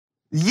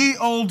Ye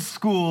old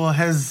school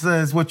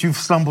is what you've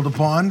stumbled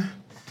upon.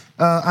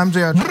 I'm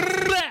JR.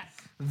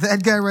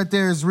 That guy right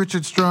there is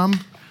Richard Strum.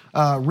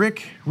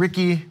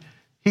 Ricky,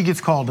 he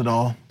gets called it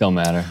all. Don't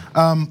matter.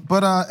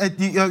 But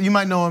you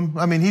might know him.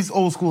 I mean, he's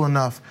old school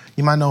enough.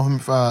 You might know him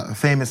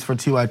famous for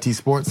TYT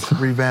Sports,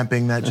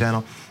 revamping that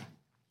channel.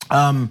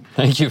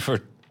 Thank you for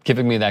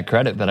giving me that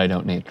credit that I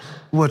don't need.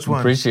 Which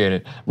one? Appreciate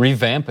it.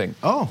 Revamping.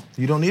 Oh,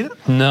 you don't need it?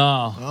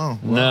 No. Oh,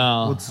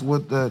 well,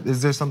 no.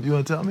 Is there something you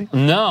want to tell me?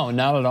 No,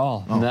 not at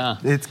all. Oh. No.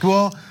 It's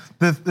cool.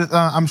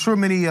 I'm sure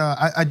many.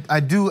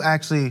 I do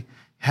actually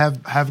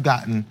have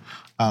gotten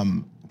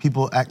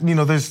people.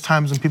 There's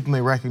times when people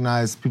may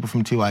recognize people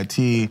from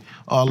TYT.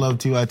 Oh, I love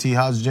TYT.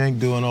 How's Jenk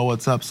doing? Oh,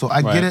 what's up? So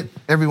I get it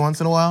every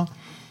once in a while,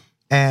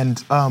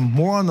 and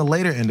more on the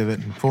later end of it.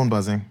 Phone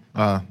buzzing.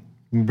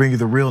 Bring you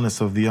the realness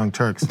of the Young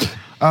Turks.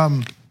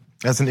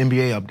 That's an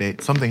NBA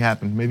update. Something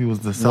happened. Maybe it was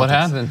the Celtics. What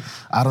happened?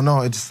 I don't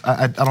know.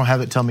 I don't have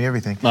it tell me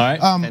everything. All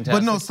right.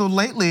 But no. So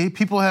lately,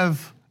 people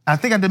have. I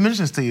think I did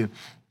mention this to you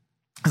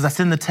because I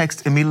sent the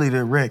text immediately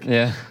to Rick.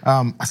 Yeah.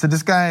 I said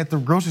this guy at the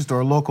grocery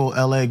store, local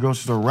LA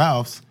grocery store,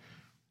 Ralph's,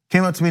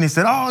 came up to me and he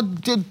said, "Oh,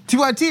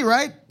 TYT,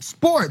 right?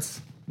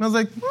 Sports." And I was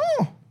like,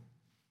 "Oh,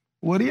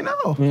 what do you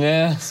know?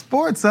 Yeah.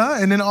 Sports, huh?"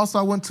 And then also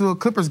I went to a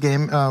Clippers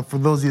game, for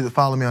those of you that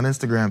follow me on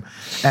Instagram,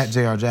 at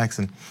JR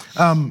Jackson.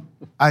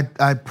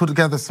 I put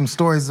together some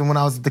stories when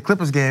I was at the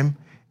Clippers game,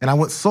 and I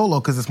went solo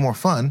because it's more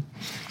fun.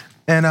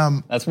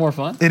 And that's more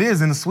fun? It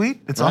is in the suite.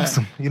 It's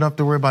awesome. You don't have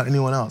to worry about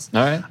anyone else.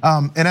 All right.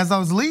 And as I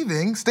was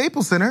leaving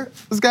Staples Center,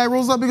 this guy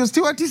rolls up and goes,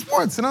 TYT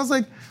Sports. And I was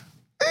like,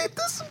 ain't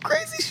this some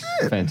crazy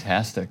shit?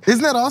 Fantastic.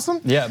 Isn't that awesome?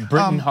 Yeah,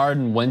 Britton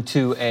Harden went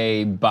to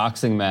a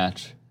boxing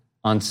match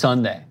on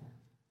Sunday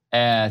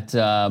at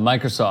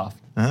Microsoft,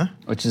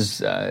 which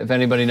is, if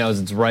anybody knows,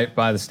 it's right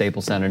by the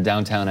Staples Center,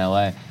 downtown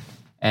LA.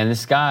 And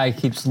this guy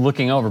keeps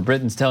looking over.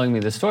 Britton's telling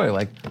me this story.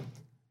 Like,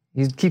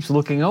 he keeps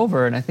looking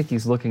over, and I think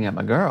he's looking at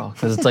my girl.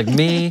 Because it's like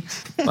me,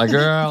 my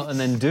girl, and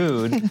then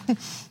dude.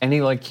 And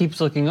he like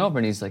keeps looking over,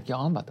 and he's like, yo,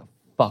 I'm about to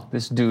fuck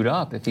this dude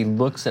up if he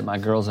looks at my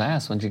girl's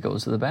ass when she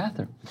goes to the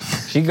bathroom.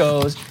 She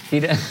goes,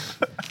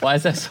 why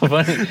is that so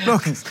funny?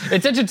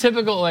 It's such a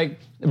typical like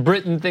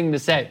Britton thing to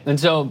say. And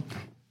so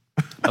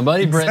my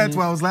buddy Britton. That's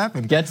why I was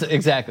laughing.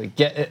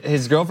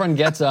 His girlfriend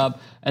gets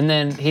up, and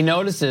then he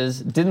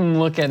notices, didn't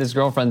look at his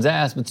girlfriend's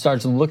ass, but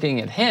starts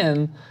looking at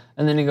him,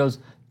 and then he goes,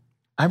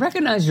 I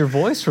recognize your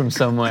voice from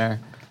somewhere.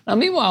 Now,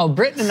 meanwhile,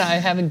 Britton and I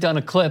haven't done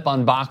a clip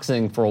on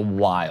boxing for a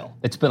while.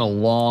 It's been a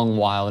long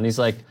while, and he's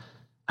like,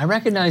 I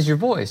recognize your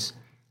voice.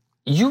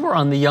 You were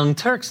on the Young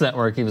Turks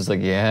network. He was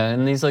like, yeah.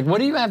 And he's like, what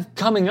do you have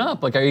coming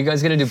up? Like, are you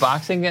guys gonna do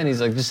boxing again? He's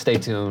like, just stay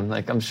tuned.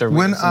 Like, I'm sure we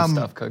have some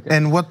stuff cooking.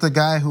 And what the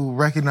guy who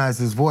recognized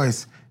his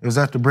voice, it was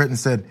after Britton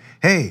said,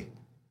 hey,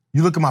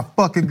 you look at my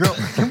fucking girl.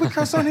 Can we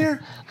curse on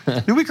here?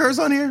 Did we curse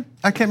on here?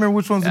 I can't remember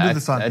which ones we did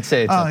this on. I'd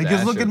say it's he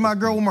goes, look at my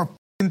girl one more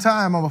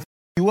time, I'm gonna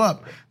you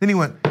up. Then he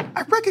went,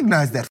 I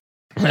recognize that.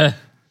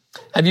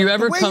 Have you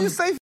ever the way you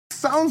say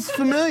sounds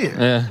familiar.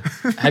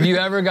 Yeah. Have you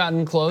ever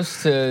gotten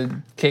close to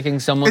kicking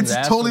someone's ass?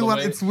 It's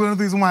totally it's one of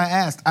the reasons why I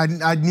asked.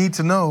 I need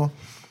to know,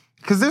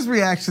 because there's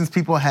reactions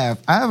people have.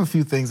 I have a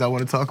few things I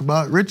want to talk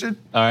about. Richard?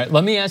 All right,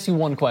 let me ask you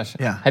one question.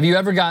 Yeah. Have you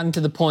ever gotten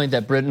to the point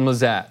that Britton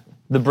was at,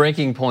 the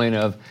breaking point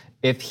of,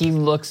 if he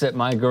looks at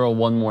my girl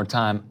one more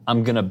time,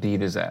 I'm gonna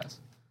beat his ass?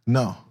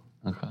 No.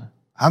 Okay.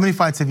 How many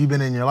fights have you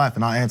been in your life?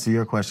 And I'll answer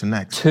your question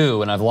next.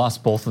 2, and I've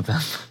lost both of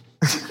them.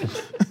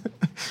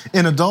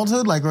 In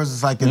adulthood, like, or is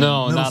this like in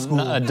middle school?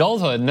 No,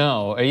 adulthood,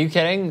 no. Are you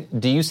kidding?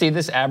 Do you see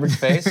this average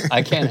face?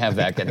 I can't have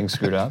that getting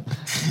screwed up.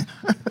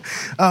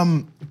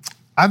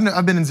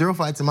 I've been in 0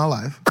 fights in my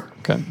life.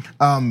 Okay.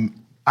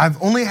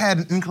 I've only had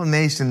an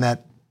inclination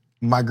that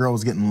my girl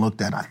was getting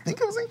looked at. I think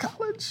it was in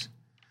college.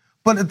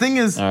 But the thing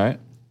is, all right,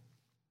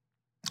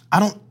 I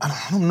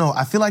don't know.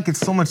 I feel like it's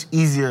so much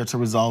easier to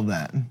resolve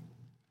that.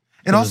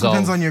 It also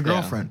depends on your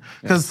girlfriend.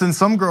 Because then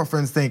some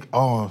girlfriends think,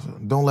 oh,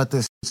 don't let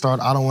this start.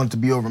 I don't want it to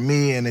be over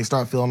me. And they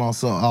start feeling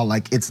also, oh,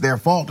 like it's their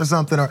fault or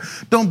something. Or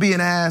don't be an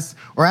ass.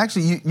 Or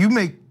actually, you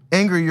make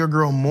anger your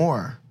girl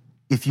more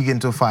if you get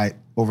into a fight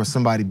over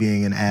somebody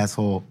being an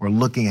asshole or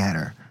looking at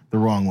her the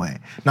wrong way.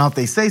 Now, if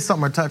they say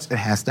something or touch, it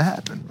has to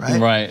happen,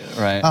 right?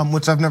 Right.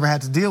 Which I've never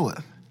had to deal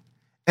with.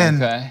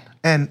 And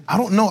I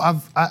don't know.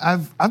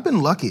 I've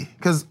been lucky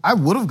because I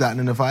would have gotten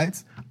into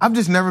fights. I've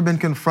just never been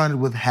confronted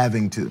with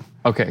having to.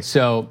 Okay,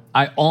 so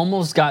I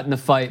almost got in a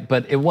fight,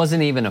 but it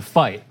wasn't even a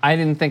fight. I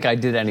didn't think I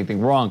did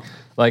anything wrong.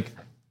 Like,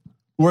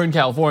 we're in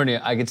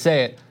California, I could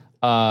say it.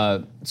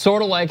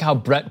 Sort of like how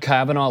Brett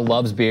Kavanaugh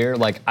loves beer.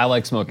 Like, I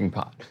like smoking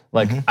pot.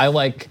 Like, I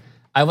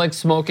like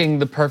smoking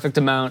the perfect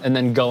amount and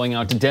then going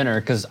out to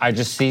dinner because I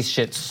just see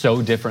shit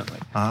so differently.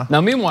 Now,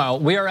 meanwhile,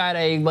 we are at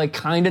a like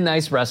kind of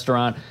nice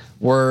restaurant.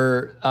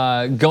 We're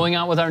going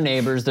out with our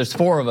neighbors. There's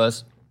 4 of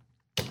us.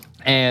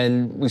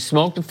 And we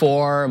smoked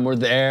before, and we're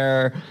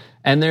there,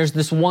 and there's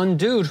this one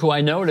dude who I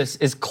notice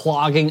is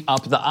clogging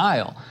up the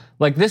aisle.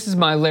 Like, this is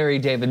my Larry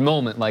David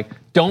moment. Like,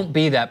 Don't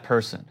be that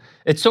person.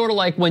 It's sort of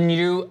like when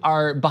you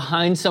are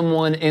behind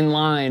someone in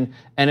line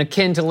and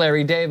akin to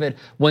Larry David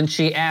when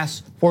she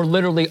asks for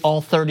literally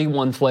all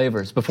 31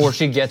 flavors before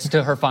she gets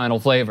to her final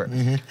flavor.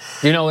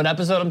 Do you know what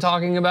episode I'm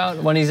talking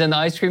about when he's in the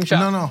ice cream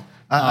shop? No.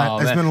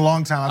 It's been a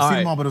long time. I've seen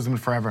them all, but it's been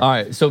forever. All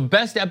right, so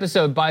best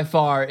episode by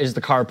far is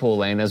the carpool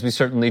lane, as we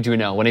certainly do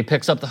know, when he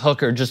picks up the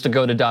hooker just to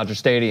go to Dodger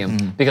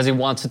Stadium because he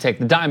wants to take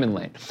the diamond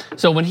lane.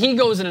 So when he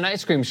goes in an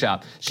ice cream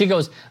shop, she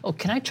goes, oh,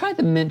 can I try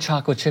the mint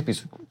chocolate chip?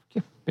 He's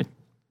like, yeah,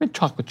 mint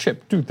chocolate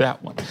chip, do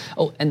that one.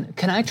 Oh, and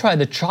can I try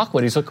the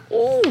chocolate? He's like,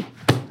 oh,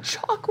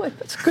 chocolate,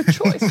 that's a good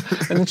choice.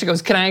 And then she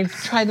goes, can I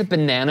try the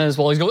banana as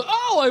well? He's going,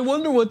 oh, I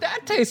wonder what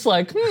that tastes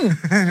like.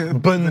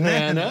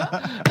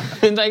 Banana.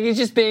 And like, he's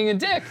just being a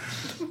dick.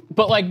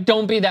 But like,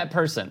 don't be that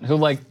person who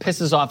like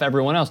pisses off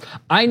everyone else.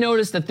 I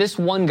noticed that this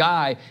one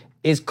guy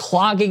is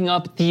clogging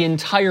up the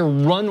entire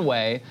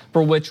runway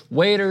for which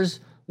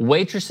waiters,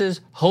 waitresses,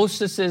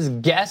 hostesses,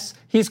 guests,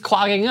 he's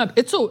clogging up.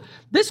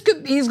 This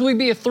could easily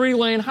be a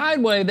 3-lane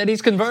highway that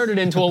he's converted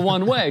into a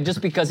 1-way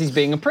just because he's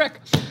being a prick.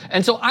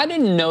 And so I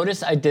didn't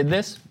notice I did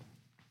this.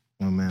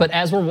 Oh, man. But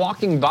as we're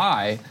walking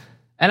by,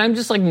 and I'm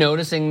just like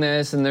noticing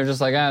this, and they're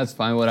just like, it's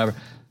fine, whatever.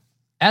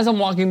 As I'm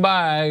walking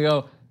by, I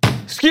go,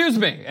 excuse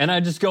me, and I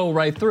just go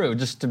right through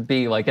just to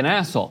be like an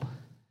asshole.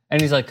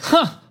 And he's like,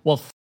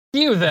 well,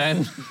 you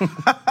then.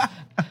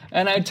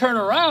 And I turn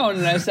around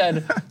and I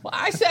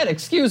said,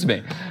 excuse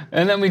me.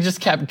 And then we just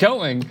kept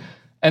going.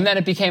 And then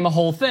it became a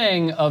whole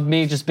thing of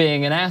me just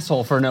being an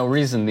asshole for no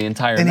reason the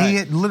entire night. And he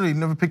had literally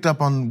never picked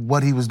up on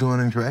what he was doing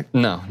incorrect?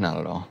 No, not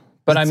at all.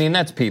 But I mean,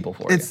 that's people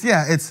for you. It's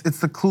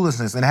the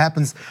cluelessness. It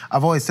happens,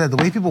 I've always said, the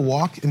way people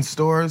walk in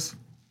stores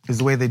is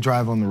the way they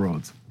drive on the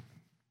roads.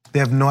 They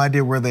have no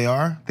idea where they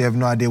are. They have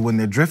no idea when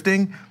they're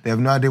drifting. They have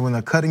no idea when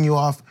they're cutting you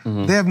off.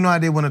 They have no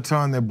idea when to turn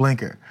on their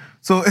blinker.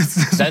 So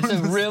that's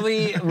a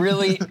really,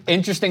 really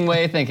interesting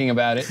way of thinking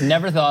about it.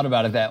 Never thought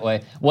about it that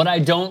way. What I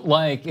don't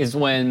like is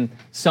when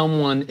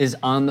someone is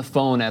on the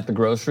phone at the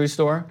grocery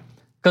store,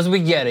 because we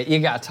get it, you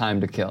got time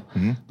to kill.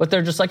 But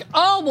they're just like,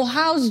 oh, well,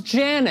 how's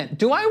Janet?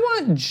 Do I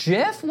want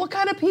Jif? What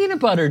kind of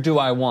peanut butter do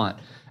I want?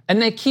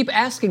 And they keep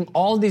asking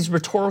all these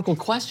rhetorical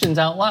questions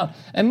out loud.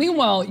 And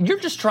meanwhile, you're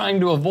just trying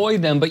to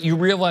avoid them, but you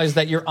realize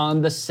that you're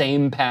on the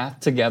same path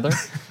together.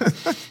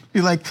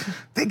 You're like,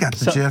 they got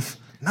the Jif.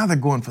 Now they're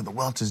going for the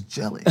Welch's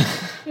jelly.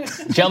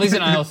 Jelly's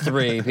in aisle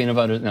 3, peanut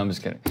butter. No, I'm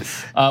just kidding.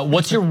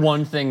 What's your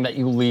one thing that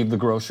you leave the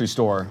grocery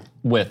store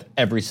with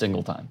every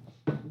single time?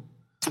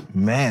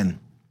 Man.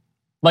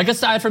 Like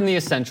aside from the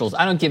essentials,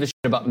 I don't give a shit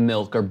about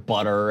milk or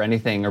butter or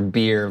anything or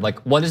beer. Like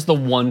what is the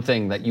one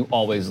thing that you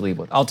always leave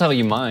with? I'll tell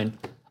you mine.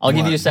 I'll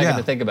give you a second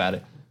to think about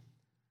it.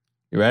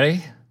 You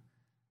ready?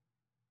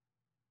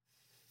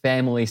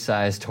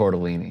 Family-sized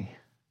tortellini.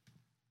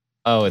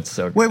 Oh, it's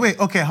so good. Wait,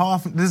 okay, how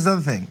often? This is the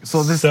other thing.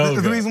 So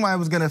the reason why it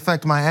was gonna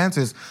affect my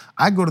answers,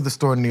 I go to the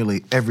store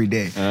nearly every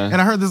day. And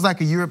I heard this is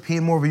like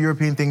more of a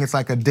European thing. It's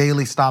like a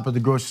daily stop at the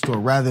grocery store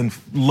rather than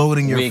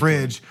loading your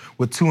fridge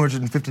with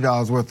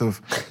 $250 worth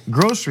of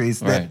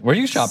groceries. Right. Where are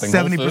you shopping?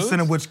 70%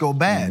 of which go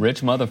bad.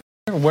 Rich motherfucker.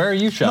 Where are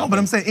you shopping? No, but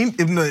I'm saying,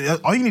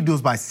 all you need to do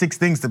is buy 6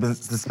 things to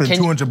spend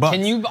 $200.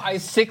 Can you buy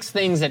 6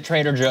 things at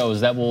Trader Joe's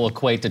that will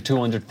equate to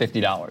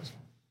 $250?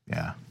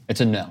 Yeah.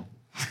 It's a no.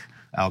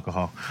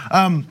 Alcohol.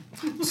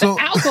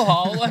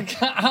 Alcohol? Like,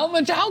 how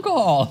much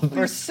alcohol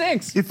for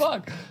 6?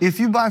 Fuck. If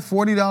you buy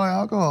 $40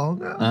 alcohol,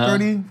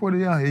 30,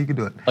 $40, yeah, you can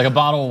do it. Like a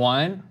bottle of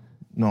wine?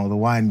 No, the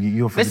wine,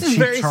 you're for This the is cheap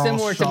very Charles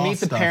similar Shaw to Meet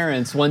the stuff.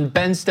 Parents when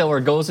Ben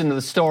Stiller goes into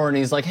the store and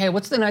he's like, hey,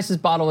 what's the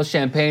nicest bottle of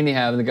champagne you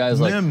have? And the guy's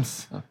like,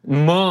 Mims.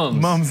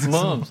 Mums.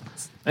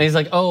 And he's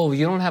like, oh,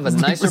 you don't have a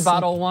nicer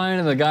bottle of wine?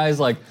 And the guy's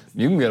like,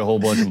 you can get a whole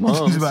bunch of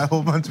Mums. You buy a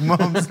whole bunch of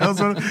Mums.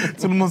 That's one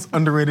of the most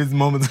underrated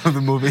moments of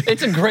the movie.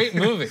 It's a great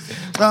movie.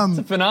 It's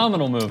a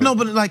phenomenal movie. No,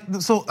 but like,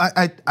 so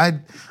I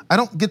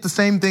don't get the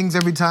same things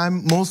every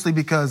time, mostly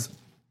because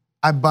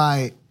I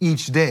buy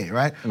each day,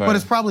 right? But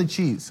it's probably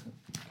cheese.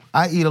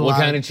 I eat a lot.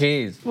 What kind of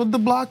cheese? Well, the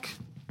block.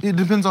 It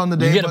depends on the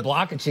day. You get a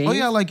block of cheese? Oh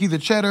yeah, like either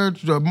cheddar,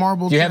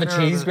 marble. Do you have a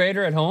cheese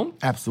grater at home?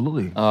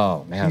 Absolutely.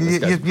 Oh man,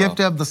 you have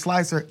to have the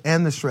slicer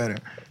and the shredder,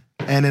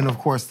 and then of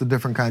course the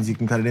different kinds you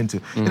can cut it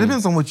into. It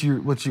depends on what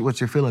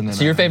you're feeling.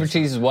 So your favorite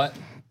cheese is what?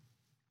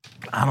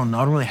 I don't know.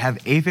 I don't really have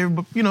a favorite,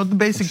 but the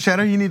basic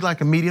cheddar. You need like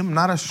a medium,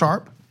 not a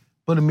sharp,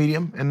 but a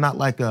medium, and not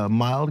like a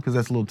mild because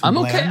that's a little too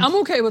bland. I'm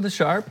okay with the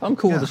sharp. I'm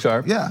cool with the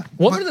sharp. Yeah.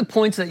 What were the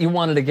points that you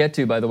wanted to get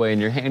to, by the way, in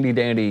your handy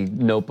dandy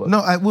notebook?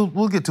 No,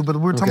 we'll get to, but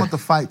we're talking about the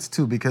fights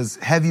too, because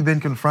have you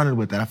been confronted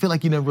with that? I feel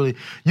like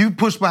you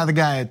pushed by the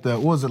guy at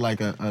what was it,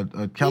 like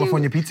a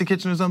California Pizza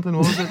Kitchen or something?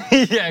 What was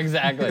it? Yeah,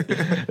 exactly.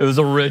 It was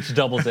a rich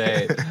double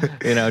date.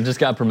 Just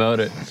got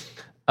promoted.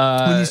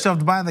 When you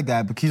shoved by the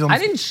guy, because I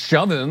didn't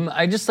shove him.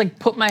 I just like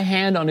put my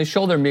hand on his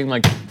shoulder and being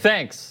like,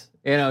 thanks.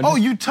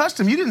 You touched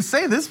him. You didn't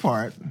say this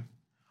part.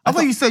 I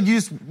thought you said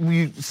you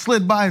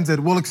slid by and said,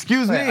 well,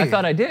 excuse me. I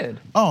thought I did.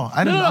 Oh,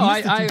 I didn't know. I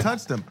missed that you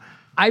touched him.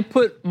 I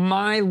put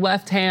my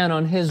left hand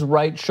on his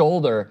right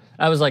shoulder.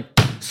 I was like,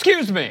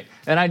 excuse me.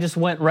 And I just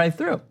went right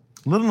through.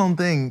 little known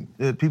thing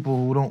that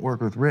people who don't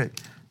work with Rick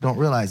don't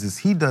realize is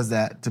he does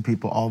that to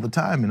people all the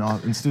time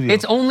in studio.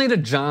 It's only to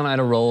John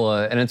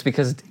Iadarola, and it's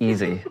because it's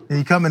easy. And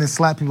you come in and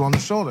slap people on the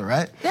shoulder,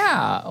 right?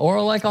 Yeah,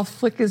 or like I'll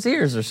flick his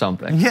ears or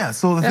something. Yeah,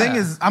 so the thing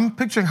is, I'm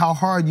picturing how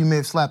hard you may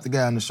have slapped the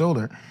guy on the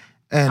shoulder.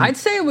 And I'd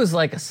say it was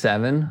like a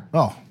 7.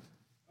 Oh.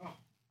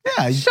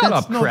 Yeah. Shut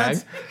up,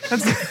 Craig.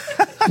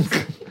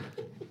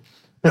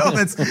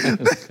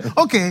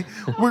 Okay,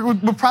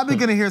 we're probably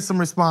gonna hear some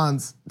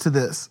response to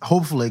this,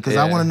 hopefully, because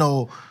I wanna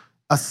know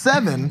a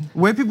 7,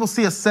 where people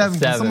see a 7,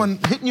 someone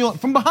hitting you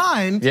from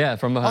behind,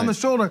 from behind on the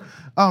shoulder,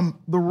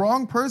 the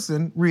wrong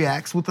person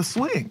reacts with a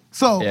swing.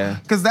 So,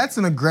 because that's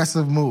an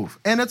aggressive move,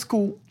 and it's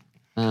cool.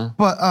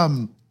 But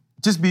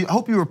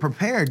hope you were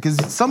prepared, because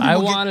some people I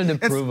wanted to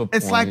prove a point.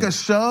 It's like a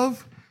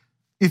shove.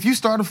 If you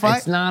start a fight,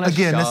 it's not a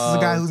again, shove. this is a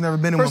guy who's never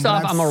been in one. First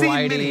off, I'm a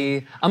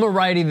righty. I'm a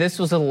righty. This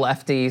was a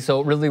lefty, so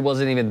it really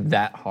wasn't even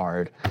that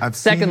hard.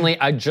 Secondly,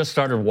 I just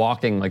started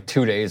walking like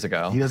 2 days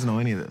ago. He doesn't know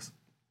any of this.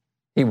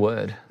 He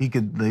would. He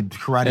could, the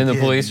karate in the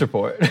kid. Police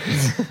report.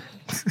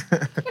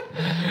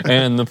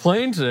 And the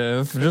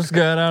plaintiff just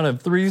got out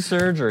of 3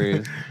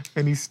 surgeries.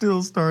 And he's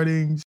still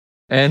starting.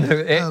 And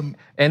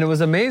it was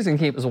amazing.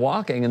 He was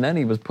walking, and then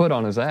he was put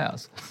on his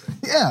ass.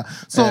 Yeah.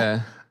 So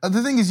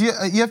the thing is, you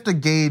have to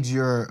gauge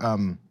your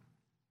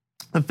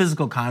the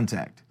physical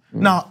contact.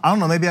 Now, I don't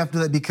know. Maybe after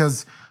that,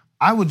 because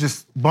I would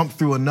just bump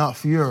through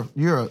enough. You're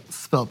a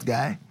svelte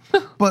guy,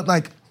 but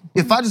like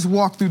if I just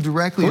walk through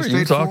directly and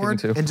straight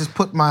forward and just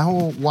put my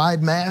whole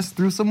wide mass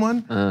through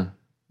someone,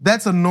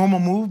 that's a normal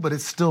move, but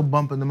it's still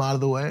bumping them out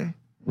of the way.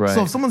 Right.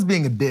 So if someone's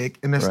being a dick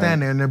and they're standing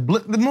there and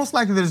they're most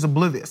likely they're just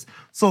oblivious.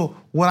 So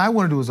what I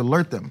want to do is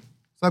alert them.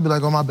 So I'd be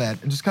like, oh my bad,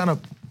 and just kind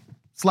of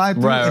slide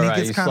through, and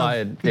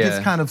he gets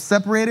kind of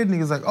separated, and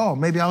he's like, oh,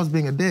 maybe I was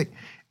being a dick,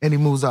 and he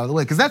moves out of the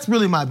way. Because that's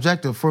really my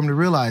objective, for him to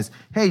realize,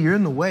 hey, you're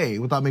in the way,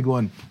 without me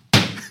going,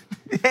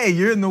 hey,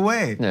 you're in the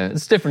way. Yeah,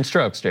 it's different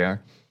strokes, JR.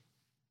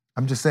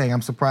 I'm just saying,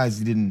 I'm surprised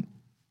he didn't.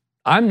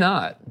 I'm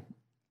not.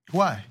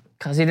 Why?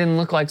 Because he didn't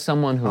look like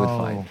someone who would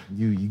fight.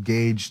 You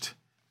gauged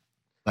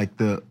like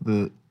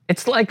the.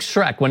 It's like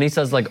Shrek when he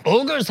says like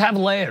ogres have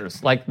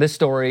layers. Like this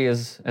story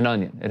is an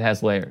onion. It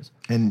has layers.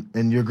 And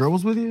your girl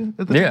was with you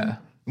at the time?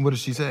 And what did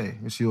she say?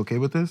 Is she okay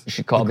with this?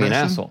 She called me an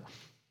asshole.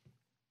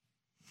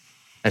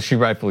 As she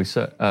rightfully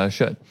should.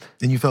 And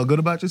you felt good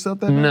about yourself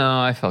that night?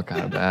 No, I felt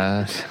kind of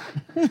bad.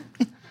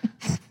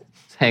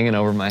 It's hanging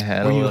over my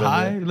head. Were you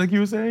high, like you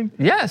were saying?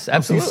 Yes,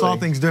 absolutely. So you saw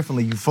things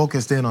differently. You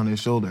focused in on his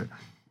shoulder.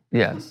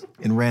 Yes.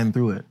 And ran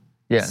through it.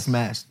 Yes.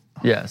 Smashed.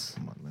 Yes.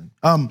 Come on,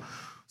 man.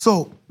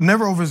 So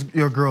never over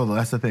your girl though.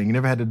 That's the thing. You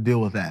never had to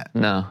deal with that.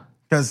 No.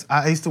 Because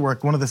I used to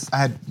work I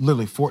had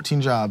literally 14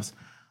 jobs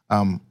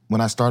when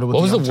I started with.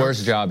 What was the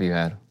worst job you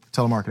had?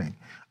 Telemarketing.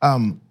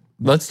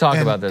 Let's talk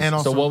about this.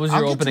 Also, so what was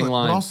your opening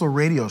line? But also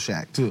Radio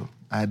Shack too.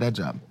 I had that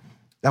job.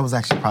 That was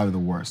actually probably the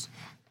worst.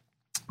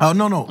 Oh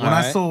no.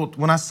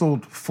 When I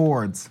sold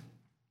Fords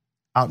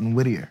out in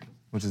Whittier,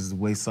 which is a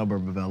way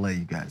suburb of LA,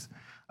 you guys.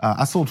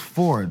 I sold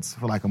Fords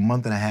for like a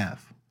month and a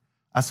half.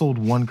 I sold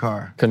one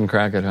car. Couldn't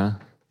crack it, huh?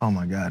 Oh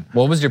my God.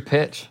 What was your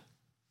pitch?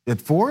 At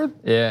Ford?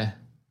 Yeah.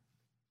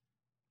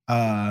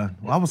 Well,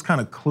 I was kind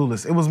of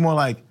clueless. It was more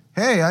like,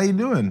 hey, how you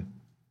doing?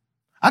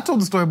 I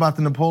told the story about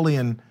the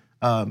Napoleon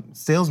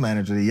sales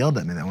manager that yelled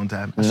at me that one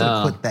time. I should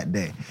have quit that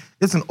day.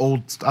 It's an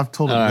old, I've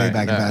told it way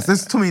back in the past.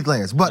 There's too many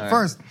layers. But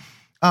first,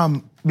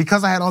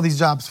 because I had all these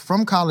jobs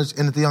from college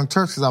and at the Young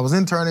Turks, because I was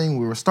interning,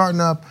 we were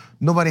starting up,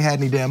 nobody had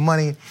any damn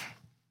money.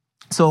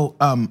 So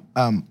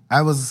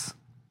I was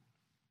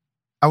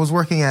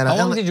working at. How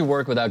long did you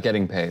work without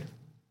getting paid?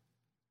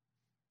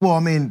 Well, I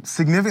mean,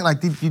 significant,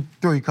 like you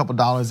throw you a couple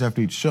dollars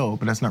after each show,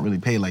 but that's not really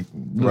paid, like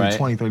really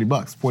 20, 30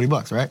 bucks, 40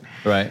 bucks, right?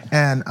 Right.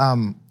 And,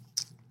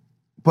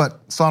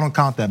 so I don't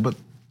count that, but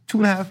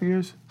 2.5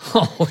 years.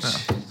 Oh,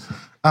 shit.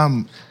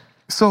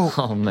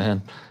 Oh,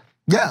 man.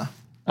 Yeah.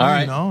 All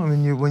right. You know, I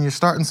mean, when you're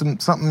starting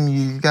something,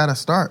 you gotta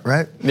start,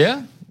 right?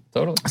 Yeah,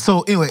 totally.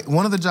 So anyway,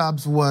 one of the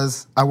jobs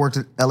was I worked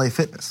at LA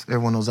Fitness.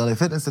 Everyone knows LA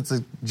Fitness. It's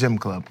a gym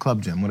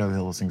club gym, whatever the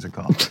hell those things are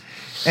called.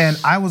 And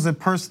I was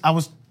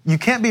you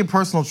can't be a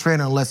personal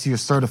trainer unless you're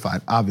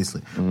certified,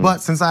 obviously.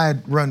 But since I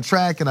had run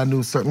track and I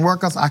knew certain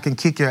workouts, I can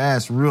kick your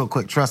ass real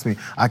quick. Trust me,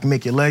 I can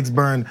make your legs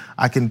burn.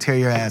 I can tear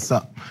your ass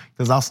up.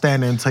 Because I'll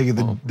stand there and tell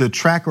you the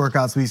track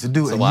workouts we used to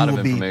do. It's a lot of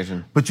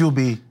information. But you'll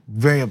be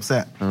very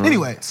upset.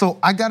 Anyway, so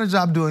I got a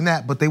job doing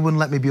that, but they wouldn't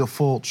let me be a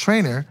full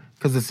trainer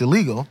because it's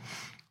illegal.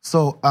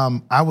 So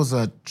I was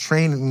a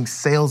training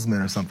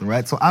salesman or something,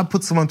 right? So I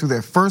put someone through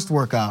their first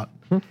workout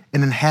and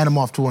then hand them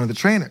off to one of the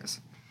trainers.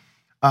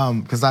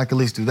 Because I could at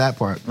least do that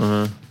part.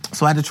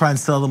 So I had to try and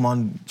sell them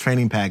on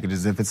training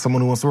packages. If it's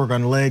someone who wants to work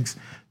on the legs,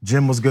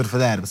 gym was good for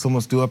that. If someone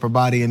wants to do upper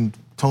body and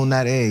tone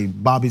that, hey,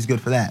 Bobby's good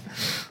for that.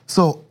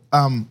 So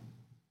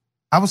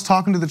I was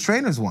talking to the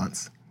trainers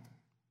once,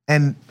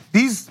 and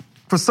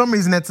for some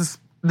reason,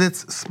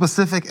 that's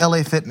specific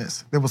LA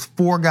Fitness. There was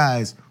 4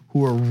 guys who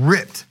were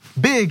ripped,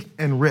 big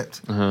and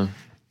ripped.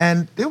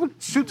 And they would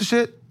shoot the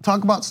shit,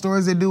 talk about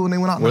stories they do when they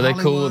went out in Hollywood. Were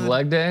they cool with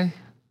leg day?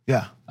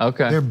 Yeah.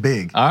 Okay. They're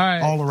big. All right.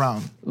 All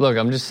around. Look,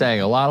 I'm just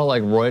saying, a lot of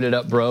like roided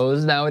up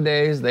bros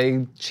nowadays,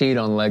 they cheat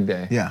on leg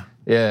day. Yeah.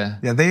 Yeah.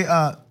 Yeah, they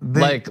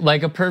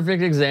like a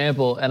perfect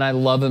example, and I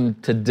love him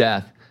to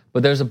death.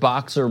 But there's a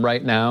boxer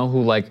right now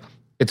who like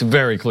it's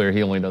very clear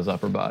he only does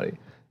upper body,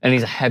 and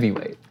he's a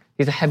heavyweight.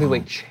 He's a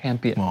heavyweight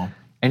champion,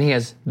 and he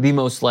has the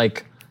most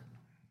like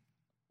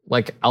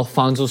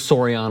Alfonso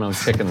Soriano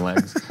chicken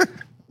legs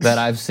that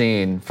I've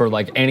seen for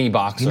like any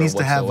boxer. He needs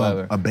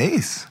whatsoever. to have a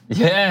base.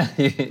 Yeah,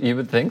 you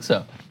would think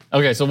so.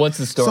 Okay, so what's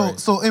the story?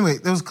 So anyway,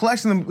 there was a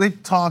collection of, they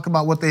talk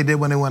about what they did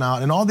when they went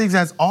out, and all these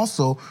guys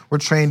also were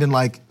trained in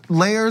like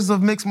layers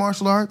of mixed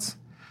martial arts.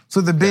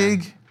 So the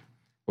big.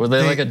 Were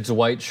they like a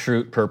Dwight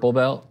Schrute purple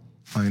belt?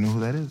 Oh, you know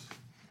who that is?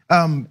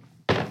 I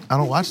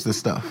don't watch this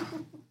stuff.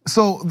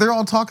 So they're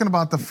all talking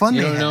about the fun.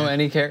 You don't know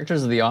any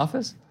characters of The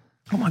Office?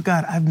 Oh my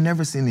God, I've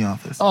never seen The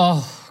Office.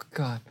 Oh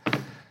God.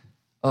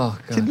 Oh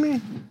God. Kidding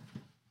me?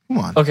 Come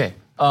on. Okay.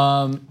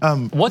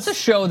 What's a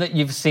show that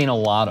you've seen a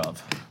lot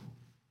of?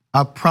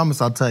 I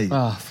promise I'll tell you.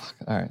 Oh fuck.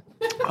 All right.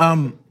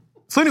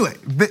 So anyway,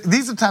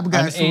 these are the type of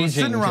guys who are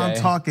sitting around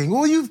talking.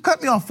 Well, you've cut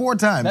me off 4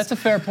 times. That's a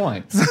fair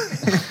point.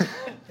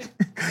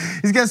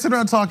 These guys sit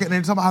around talking and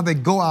they talk about how they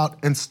go out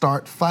and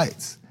start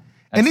fights.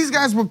 And these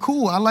guys were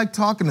cool. I like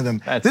talking to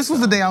them. This was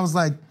the day I was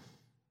like,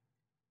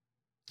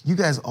 you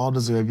guys all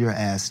deserve your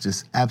ass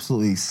just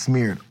absolutely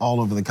smeared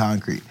all over the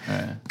concrete.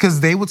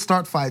 Because they would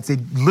start fights.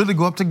 They'd literally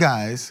go up to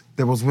guys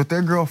that was with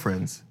their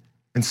girlfriends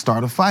and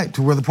start a fight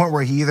to where the point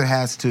where he either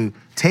has to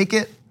take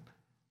it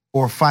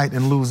or fight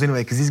and lose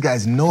anyway, because these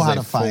guys know how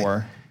to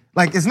fight.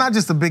 Like, it's not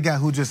just a big guy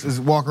who just is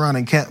walking around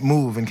and can't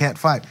move and can't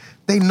fight.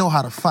 They know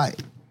how to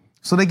fight.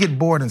 So they get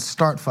bored and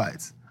start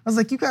fights. I was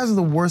like, you guys are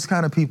the worst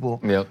kind of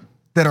people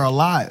that are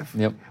alive.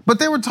 But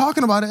they were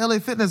talking about it, LA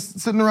Fitness,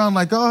 sitting around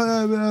like,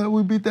 oh,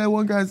 we beat that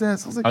one guy's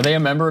ass. I was like, are they a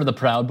member of the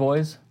Proud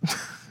Boys?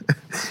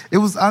 It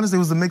was honestly, it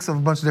was a mix of a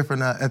bunch of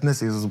different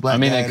ethnicities. It was a black. I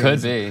mean, guy, it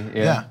could be.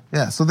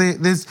 Yeah. So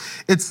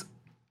it's.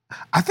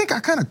 I think I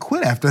kind of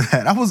quit after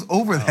that. I was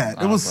over that.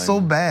 It was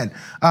so bad.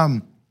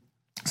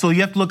 So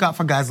you have to look out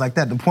for guys like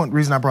that. The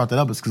reason I brought that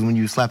up is because when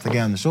you slap the guy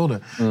on the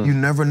shoulder, you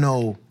never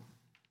know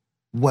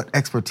what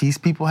expertise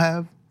people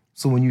have.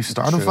 So when you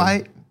start a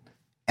fight,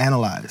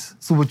 analyze.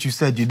 So what you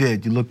said you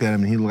did, you looked at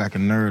him and he looked like a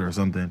nerd or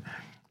something,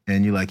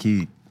 and you're like,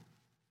 he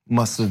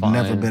must have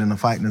never been in a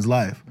fight in his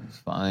life. It's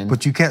fine.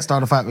 But you can't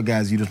start a fight with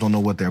guys you just don't know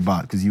what they're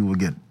about, because you will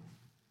get.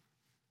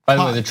 By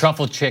the way, the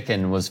truffle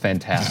chicken was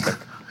fantastic.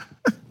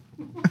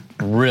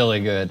 Really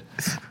good.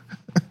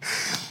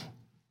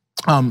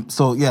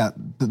 So yeah,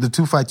 the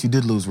 2 fights you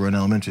did lose were in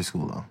elementary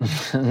school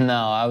though.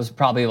 No, I was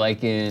probably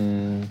like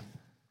in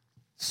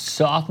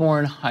sophomore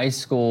in high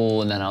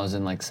school, and then I was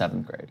in like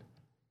 7th grade,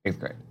 8th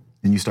grade.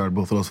 And you started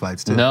both of those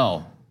fights too?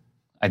 No,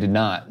 I did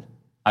not.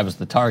 I was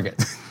the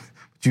target.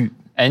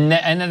 And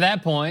at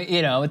that point,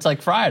 you know, it's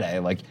like Friday.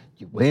 Like,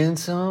 you win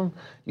some,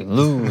 you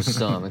lose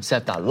some,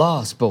 except I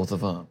lost both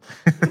of them.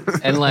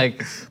 And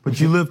like, but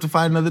you live to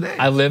fight another day.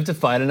 I live to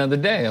fight another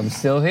day. I'm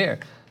still here.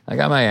 I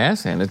got my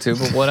ass handed to,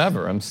 but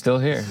whatever. I'm still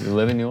here. You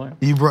live and you learn.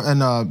 You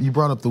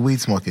brought up the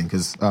weed smoking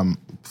because,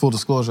 full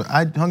disclosure,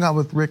 I hung out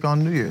with Rick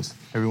on New Year's.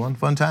 Everyone,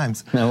 fun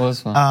times. That was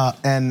fun.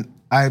 And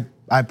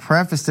I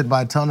prefaced it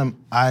by telling him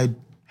I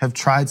have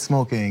tried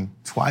smoking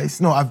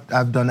twice. No,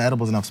 I've done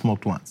edibles and I've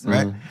smoked once.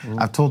 Right?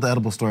 I've told the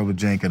edible story with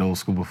Jank at Old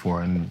School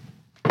before, and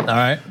all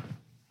right.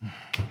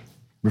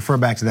 Refer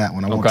back to that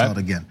one. I won't tell it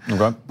again.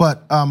 Okay.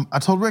 But I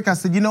told Rick, I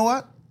said, you know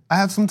what? I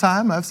have some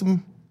time. I have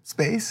some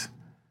space.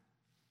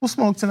 We'll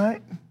smoke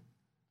tonight.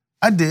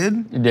 I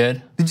did. You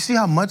did? Did you see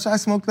how much I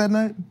smoked that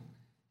night?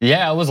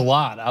 Yeah, it was a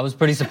lot. I was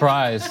pretty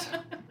surprised.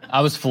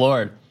 I was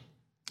floored.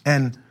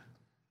 And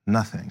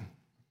nothing.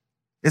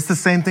 It's the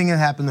same thing that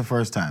happened the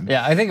first time.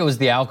 Yeah, I think it was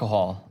the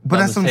alcohol. But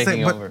that's what I'm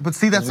saying. But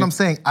see, that's what I'm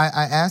saying. I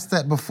asked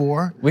that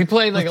before. We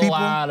played like a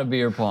lot of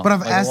beer pong. But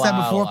I've asked that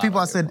before people.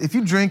 I said, if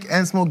you drink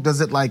and smoke,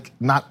 does it like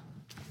not?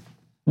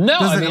 No,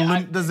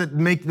 does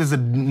it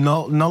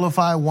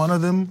nullify one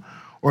of them,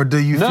 or do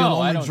you feel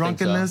only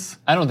drunkenness?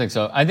 I don't think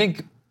so. I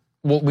think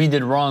what we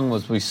did wrong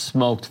was we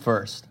smoked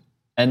first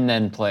and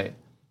then played.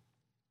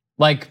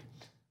 Like,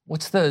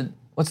 what's the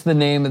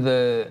name of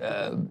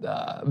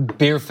the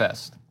beer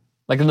fest?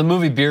 Like in the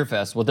movie Beer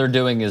Fest, what they're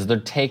doing is they're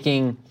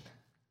taking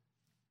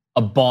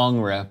a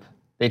bong rip,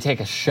 they take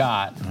a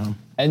shot,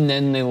 and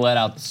then they let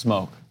out the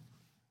smoke.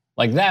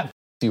 Like that f***s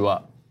you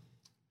up.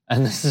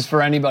 And this is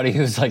for anybody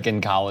who's like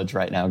in college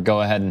right now.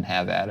 Go ahead and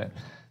have at it.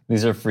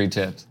 These are free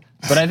tips.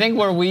 But I think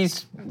where we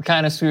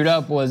kind of screwed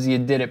up was you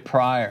did it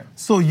prior.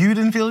 So you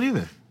didn't feel it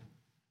either?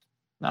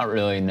 Not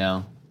really,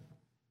 no.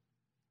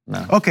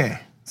 Okay,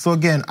 so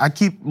again, I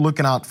keep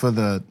looking out for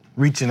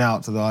reaching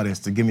out to the audience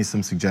to give me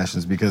some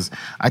suggestions, because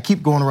I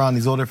keep going around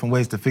these all different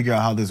ways to figure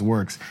out how this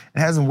works. It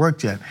hasn't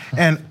worked yet.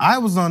 And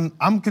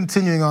I'm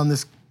continuing on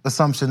this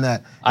assumption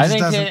that I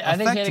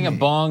think hitting a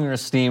bong or a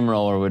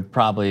steamroller would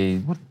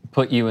probably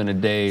put you in a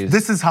daze.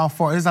 This is how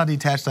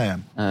detached I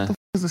am. What the f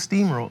is a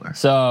steamroller?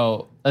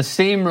 So a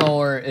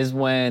steamroller is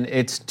when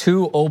it's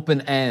 2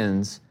 open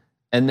ends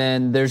and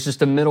then there's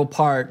just a middle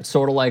part,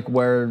 sort of like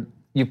where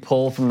you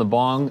pull from the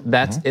bong.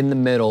 That's in the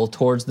middle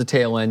towards the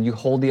tail end. You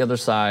hold the other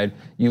side.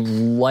 You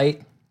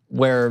light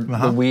where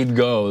the weed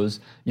goes.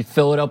 You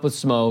fill it up with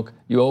smoke.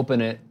 You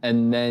open it,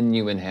 and then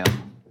you inhale.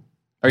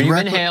 Or you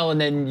inhale,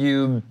 and then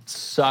you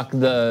suck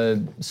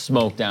the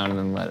smoke down and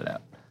then let it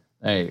out.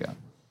 There you go.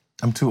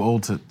 I'm too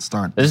old to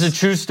start. This is a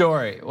true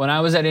story. When I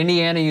was at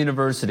Indiana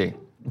University,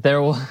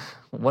 there was...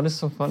 What is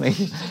so funny?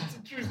 It's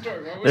a true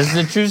story. This is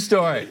a true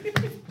story.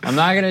 I'm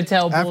not going to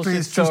tell bullshit After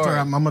his true story,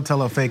 I'm going to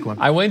tell a fake one.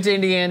 I went to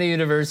Indiana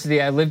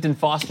University. I lived in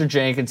Foster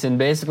Jenkinson.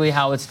 Basically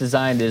how it's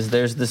designed is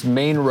there's this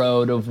main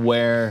road of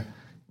where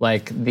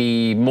like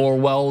the more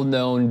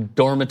well-known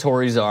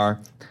dormitories are.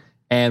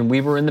 And we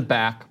were in the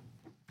back.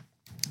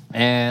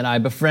 And I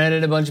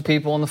befriended a bunch of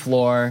people on the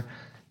floor.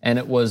 And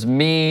it was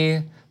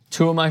me,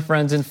 2 of my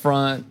friends in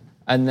front,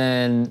 and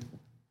then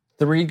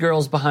 3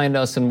 girls behind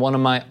us and one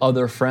of my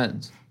other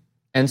friends.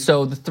 And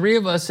so the 3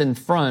 of us in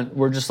front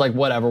were just like,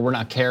 whatever, we're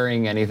not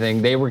carrying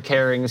anything. They were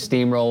carrying a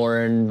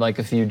steamroller and like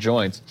a few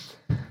joints.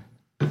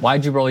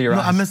 Why'd you roll your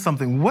eyes? I missed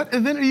something. What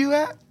event are you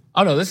at?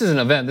 Oh no, this is an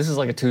event. This is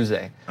like a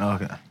Tuesday. Oh,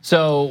 okay.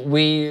 So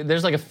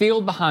there's like a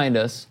field behind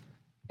us,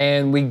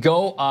 and we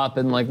go up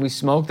and like we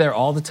smoke there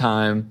all the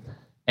time.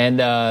 And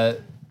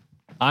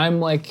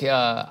I'm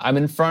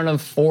in front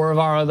of 4 of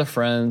our other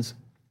friends,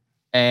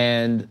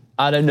 and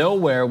out of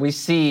nowhere we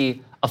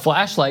see a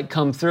flashlight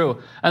come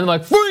through, and they're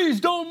like,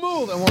 freeze, don't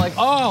move. And we're like,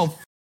 oh,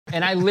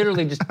 and I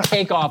literally just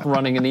take off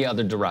running in the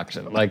other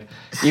direction. Like,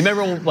 you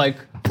remember like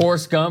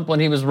Forrest Gump when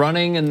he was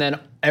running and then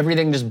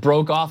everything just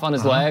broke off on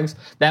his legs?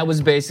 That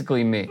was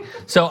basically me.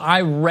 So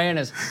I ran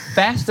as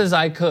fast as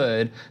I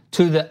could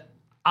to the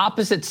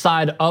opposite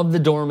side of the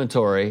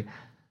dormitory.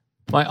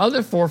 My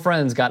other 4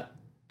 friends got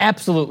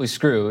absolutely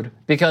screwed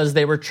because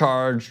they were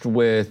charged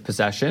with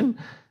possession.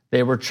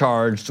 They were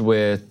charged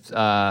with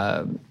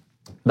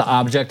the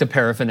object of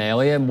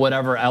paraphernalia and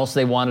whatever else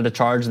they wanted to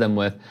charge them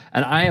with.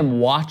 And I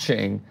am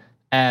watching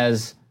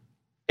as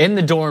in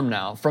the dorm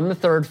now, from the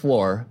 2nd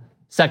floor,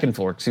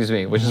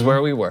 which is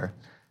where we were.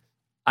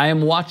 I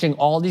am watching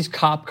all these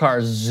cop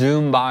cars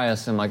zoom by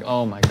us and I'm like,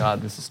 oh my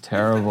God, this is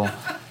terrible.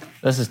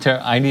 This is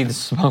terrible. I need to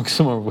smoke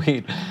some more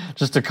weed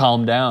just to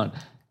calm down.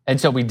 And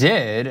so we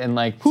did, and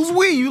like... Who's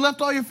we? You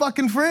left all your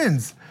fucking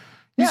friends.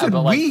 You said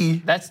but like, we.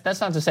 That's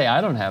not to say I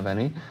don't have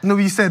any. No,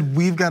 you said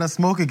we've got to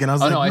smoke again. I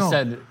was like, no. I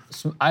said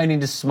I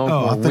need to smoke more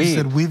I thought weed. You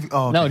said we've.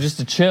 Oh, okay. No, just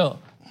to chill.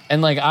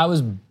 And like I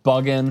was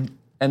bugging,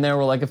 and there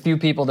were like a few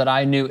people that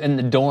I knew in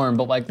the dorm,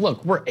 but like,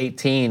 look, we're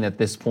 18 at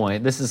this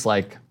point. This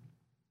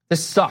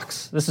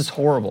sucks. This is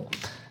horrible.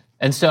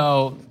 And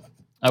so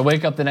I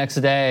wake up the next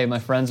day, my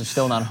friends are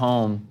still not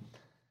home.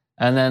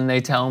 And then they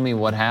tell me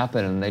what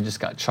happened, and they just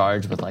got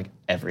charged with like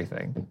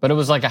everything. But it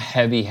was like a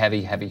heavy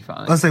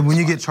fine. Let's say when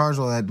you get charged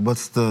with that,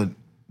 what's the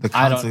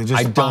consequence?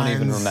 I don't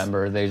even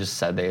remember. They just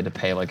said they had to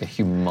pay like a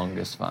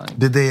humongous fine.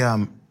 Did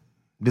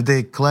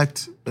they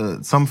collect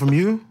some from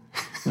you?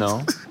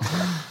 No.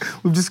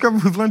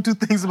 We've learned 2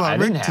 things about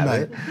Rick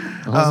tonight.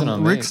 It wasn't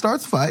on Rick me.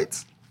 starts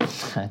fights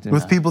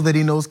with people that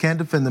he knows can't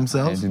defend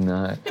themselves. I do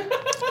not.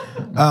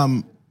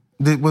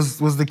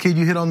 Was the kid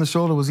you hit on the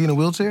shoulder, was he in a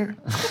wheelchair?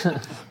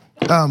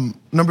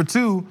 Number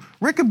 2,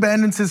 Rick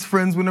abandons his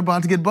friends when they're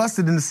about to get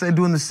busted and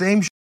doing the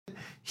same shit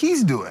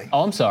he's doing.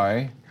 Oh, I'm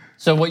sorry.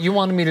 So what you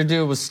wanted me to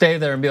do was stay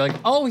there and be like,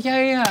 oh,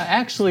 yeah,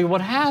 actually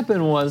what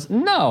happened was,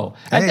 no.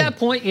 At that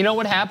point, you know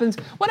what happens?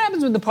 What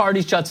happens when the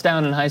party shuts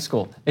down in high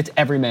school? It's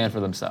every man for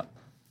themselves.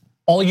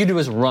 All you do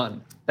is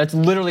run. That's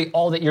literally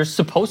all that you're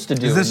supposed to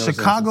do. Is this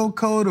Chicago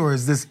code or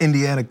is this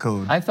Indiana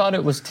code? I thought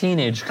it was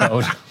teenage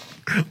code.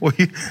 Well,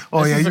 you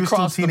were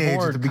still a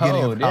teenager at the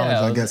beginning of college,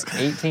 I guess.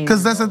 18.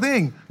 Because that's the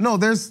thing. No,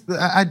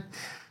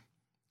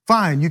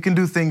 fine, you can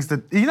do things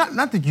that,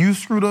 not that you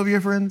screwed over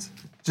your friends,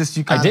 just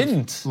you kind I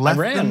didn't. Left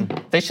I ran.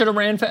 Them. They should have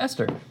ran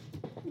faster.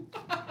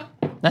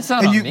 That's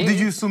not on me. Did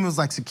you assume it was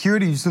like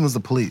security? You assume it was the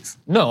police?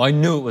 No, I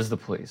knew it was the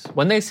police.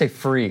 When they say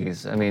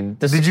freeze, I mean,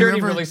 does security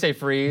really say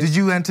freeze? Did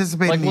you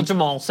anticipate? Like, will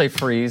Jamal say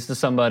freeze to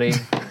somebody?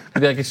 He'd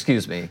be like,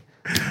 excuse me.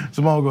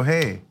 Jamal will go,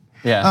 hey.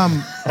 Yeah.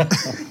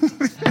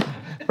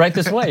 Right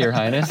this way, Your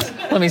Highness.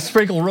 Let me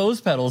sprinkle rose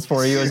petals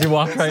for you as you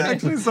walk right in. It's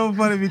actually so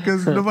funny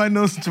because nobody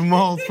knows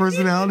Jamal's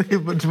personality,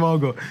 but Jamal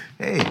will go,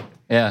 hey.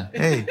 Yeah.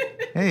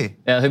 Hey.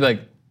 Yeah, he'd be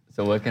like,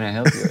 so what can I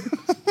help you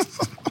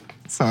with?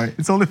 Sorry,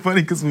 it's only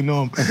funny because we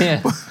know him.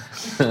 Yeah.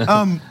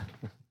 Well,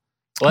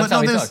 that's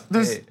how we talk.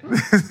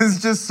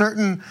 There's just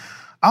certain,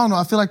 I don't know,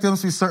 I feel like there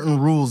must be certain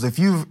rules. If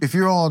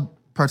you're all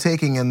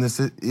partaking in this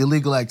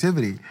illegal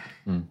activity,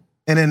 and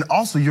then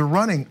also you're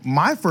running,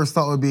 my first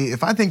thought would be,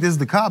 if I think this is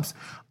the cops,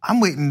 I'm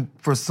waiting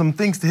for some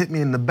things to hit me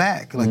in the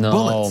back, like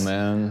bullets. No,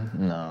 man,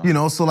 no. You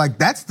know, so like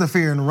that's the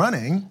fear in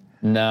running.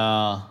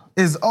 No.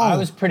 I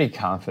was pretty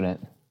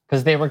confident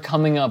because they were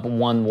coming up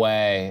one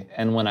way,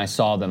 and when I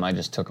saw them, I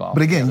just took off.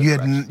 But again, you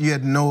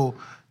had no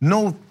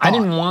thought. I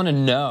didn't want to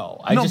know.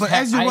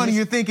 As you're running,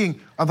 you're thinking,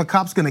 are the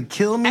cops gonna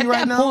kill me right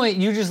now? At that point,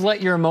 you just let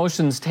your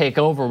emotions take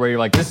over where you're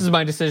like, this is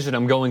my decision,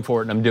 I'm going for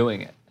it, and I'm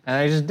doing it. And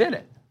I just did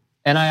it.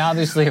 And I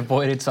obviously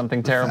avoided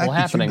something terrible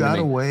happening to me. That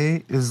you got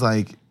away is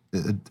like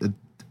an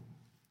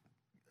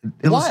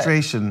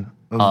illustration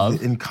of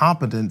the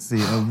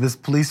incompetency of this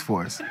police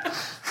force.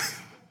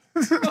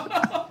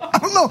 I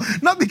don't know,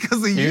 not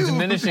because of you. You're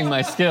diminishing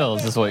my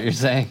skills, is what you're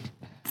saying,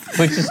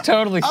 which is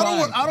totally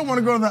fine. I don't want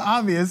to go to the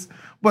obvious,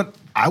 but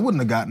I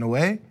wouldn't have gotten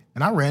away,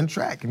 and I ran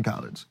track in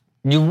college.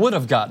 You would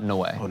have gotten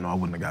away. Oh no, I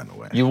wouldn't have gotten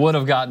away. You would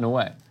have gotten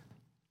away.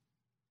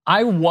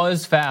 I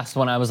was fast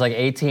when I was like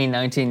 18,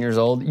 19 years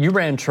old. You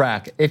ran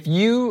track. If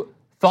you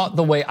thought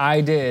the way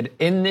I did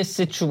in this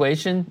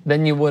situation,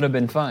 then you would have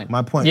been fine.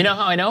 My point. You know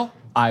how I know?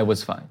 I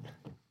was fine.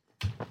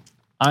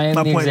 I am.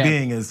 My point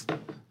being is,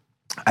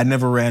 I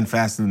never ran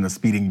faster than a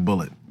speeding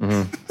bullet.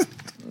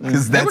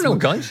 There were no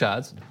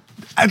gunshots.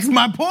 That's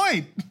my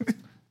point.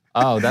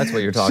 Oh, that's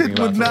what you're talking about.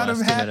 Shit would not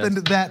have happened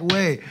that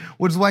way,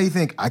 which is why you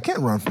think I can't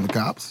run from the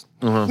cops.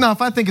 Now,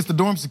 if I think it's the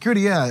dorm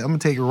security, yeah, I'm gonna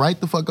take it right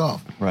the fuck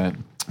off. Right.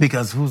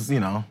 Because what's he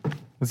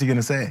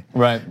gonna say?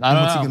 Right. I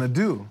don't know. What's he gonna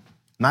do?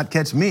 Not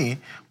catch me.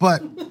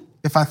 But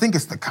if I think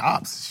it's the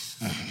cops,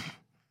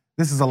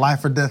 this is a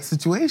life or death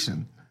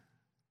situation.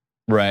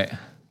 Right.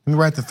 Let me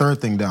write the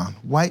third thing down.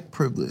 White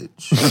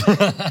privilege.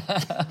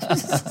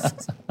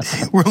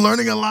 We're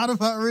learning a lot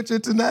about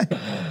Richard tonight.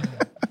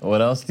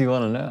 What else do you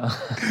want to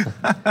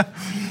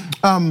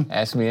know?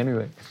 Ask me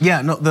anyway.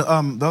 Yeah, no, the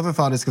other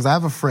thought is, because I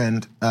have a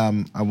friend,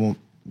 I won't,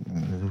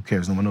 who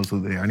cares, no one knows who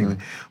they are anyway.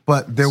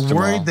 But they're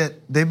worried that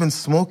they've been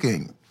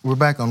smoking, we're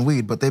back on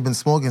weed, but they've been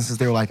smoking since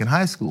they were like in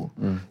high school.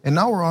 And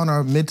now we're on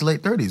our mid to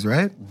late 30s,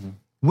 right?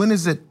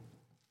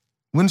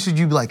 When should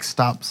you like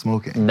stop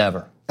smoking?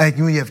 Never. Like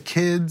when you have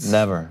kids?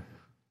 Never.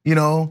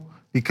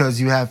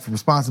 Because you have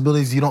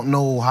responsibilities, you don't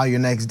know how your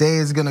next day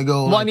is gonna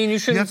go. Well, I mean, you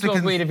shouldn't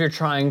smoke weed if you're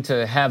trying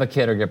to have a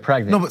kid or get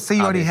pregnant. No, but say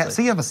you already have,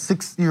 say you have a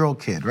 6-year-old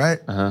kid, right?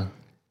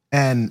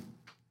 And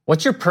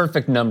what's your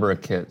perfect number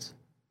of kids?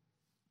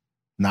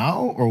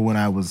 Now or when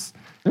I was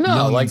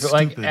young like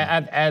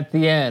at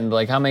the end,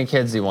 like how many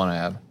kids do you want to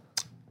have?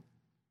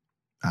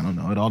 I don't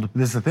know. It all.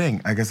 This is the thing.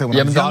 Like I said, when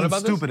I was young and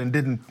stupid and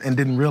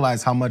didn't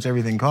realize how much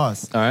everything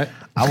costs. All right.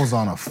 I was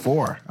on a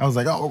 4. I was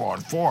like, oh, we're going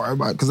 4,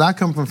 because I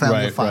come from a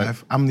family of 5. Right.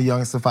 I'm the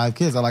youngest of 5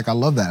 kids. I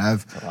love that. I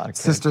have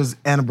sisters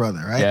and a brother,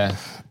 right? Yeah.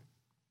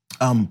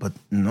 But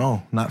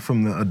no, not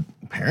from the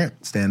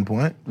parent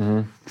standpoint.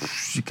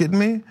 You kidding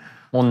me?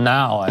 Well,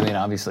 now, I mean,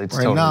 obviously it's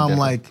totally different. I'm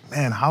like,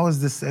 man, how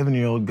is this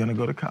 7-year-old gonna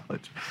go to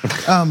college?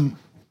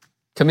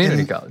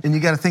 Community college. And you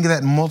got to think of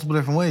that in multiple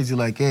different ways. You're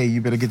like, hey, you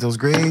better get those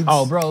grades.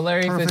 Oh, bro,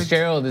 Larry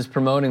Fitzgerald is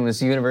promoting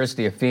this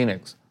University of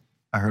Phoenix.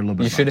 I heard a little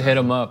bit. You should hit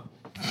him up.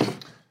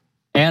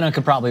 Anna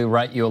could probably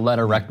write you a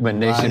letter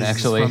recommendation,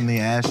 actually. From the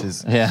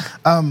ashes. Yeah.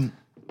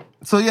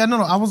 So yeah,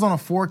 no, I was on a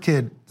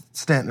 4-kid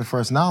stint at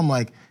first. Now I'm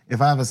like,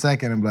 if I have a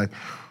second, I'm like,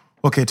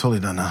 okay, totally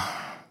done now.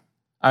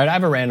 All right, I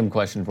have a random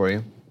question for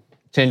you.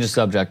 Change the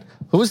subject.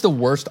 Who is the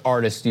worst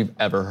artist you've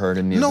ever heard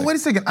in music? No, wait a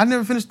second. I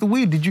never finished the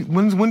weed. Did you?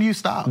 When do you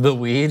stop? The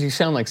weed? You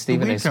sound like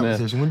Stephen A. Smith.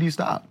 When do you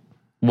stop?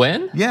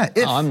 When? Yeah,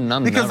 if.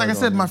 I'm because like I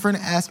said, my friend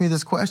asked me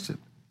this question,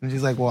 and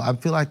she's like, "Well, I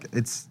feel like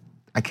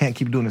I can't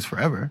keep doing this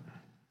forever."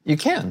 You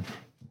can.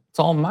 It's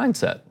all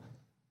mindset.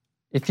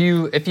 If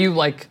you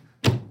like,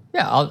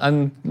 yeah,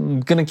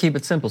 I'm gonna keep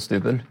it simple,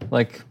 stupid.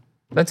 Like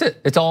that's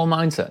it. It's all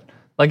mindset.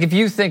 Like if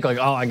you think like,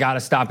 oh, I gotta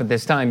stop at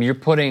this time, you're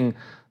putting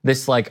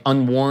this like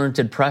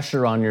unwarranted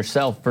pressure on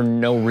yourself for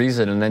no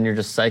reason, and then you're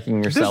just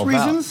psyching yourself out.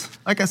 There's reasons,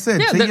 like I said.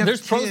 Yeah,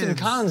 there's pros and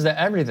cons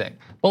to everything.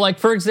 But like,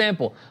 for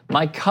example,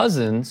 my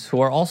cousins,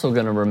 who are also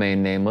gonna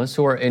remain nameless,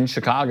 who are in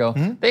Chicago,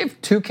 they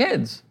have 2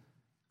 kids,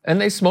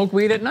 and they smoke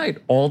weed at night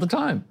all the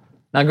time.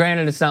 Now,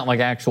 granted, it's not like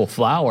actual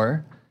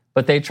flower,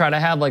 but they try to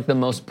have like the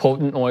most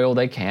potent oil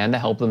they can to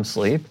help them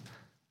sleep.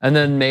 And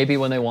then maybe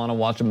when they want to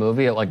watch a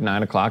movie at like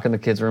 9 o'clock and the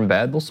kids are in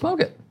bed, they'll smoke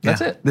it. That's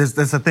it. That's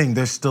the thing.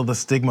 There's still the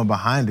stigma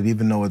behind it,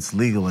 even though it's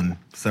legal in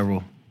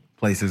several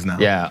places now.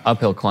 Yeah,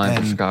 uphill climb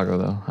in Chicago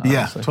though. Obviously.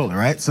 Yeah, totally,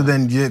 right? So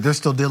then they're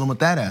still dealing with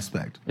that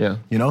aspect. Yeah.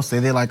 Say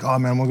they're like, oh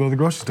man, I'm gonna go to the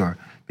grocery store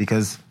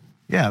because,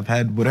 yeah, I've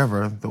had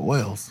whatever, the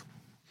oils.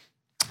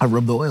 I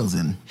rub the oils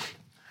in.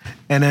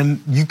 And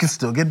then you can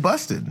still get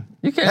busted.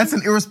 You can. That's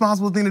an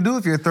irresponsible thing to do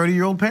if you're a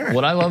 30-year-old parent.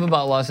 What I love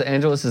about Los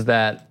Angeles is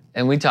that,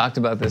 and we talked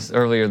about this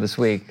earlier this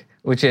week,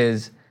 which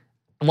is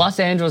Los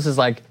Angeles is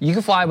like, you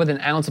can fly with an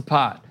ounce of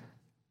pot.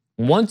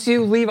 Once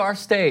you leave our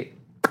state,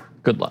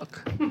 good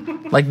luck.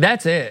 Like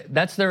that's it.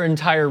 That's their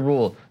entire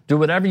rule. Do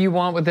whatever you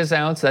want with this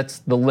ounce. That's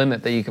the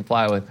limit that you can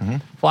fly with.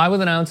 Fly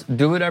with an ounce,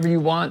 do whatever you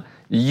want.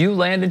 You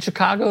land in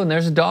Chicago and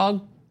there's a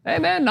dog. Hey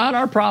man, not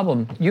our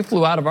problem. You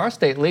flew out of our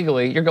state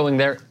legally, you're going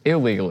there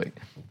illegally.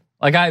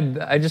 Like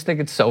I just think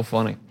it's so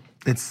funny.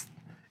 It's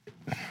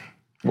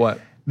what?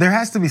 There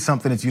has to be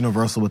something that's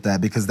universal with that,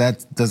 because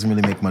that doesn't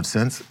really make much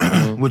sense,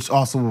 which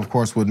also, of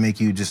course, would make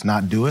you just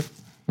not do it.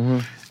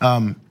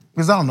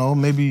 Because I don't know,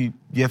 maybe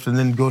you have to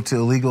then go to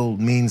illegal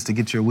means to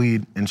get your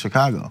weed in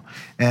Chicago.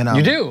 And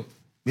you do.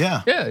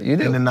 Yeah. Yeah, you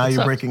do. And then now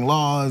you're breaking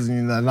laws,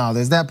 and no,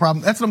 there's that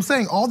problem. That's what I'm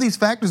saying. All these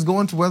factors go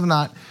into whether or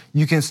not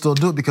you can still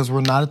do it, because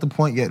we're not at the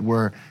point yet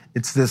where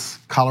it's this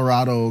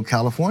Colorado,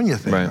 California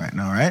thing right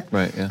now, right?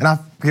 Right, yeah. And I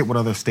forget what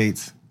other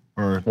states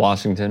or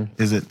Washington.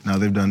 Is it? No,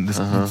 they've done this.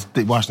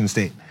 Washington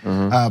State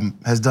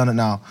has done it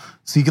now.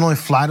 So you can only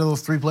fly to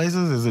those 3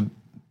 places? Is it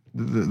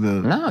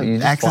No, you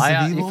just fly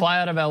out. You fly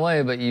out of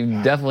LA, but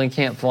you definitely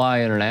can't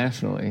fly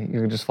internationally.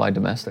 You can just fly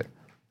domestic.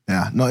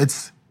 Yeah, no,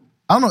 it's.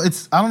 I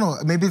don't know.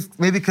 Maybe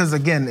because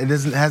again, it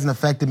hasn't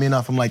affected me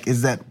enough. I'm like,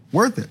 is that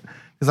worth it?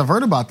 Because I've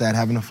heard about that,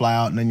 having to fly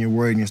out and then you're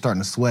worried and you're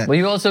starting to sweat. Well,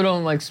 you also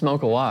don't like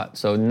smoke a lot,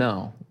 so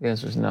no. The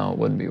answer is no. It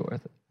wouldn't be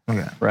worth it.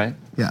 Okay. Right?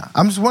 Yeah,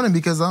 I'm just wondering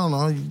because I don't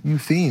know, you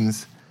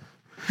fiends.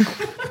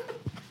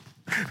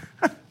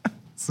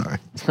 Sorry.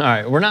 All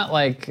right, we're not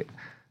like,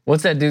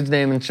 what's that dude's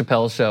name in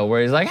Chappelle's show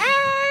where he's like,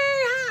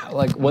 hey,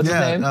 like what's his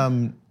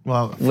name?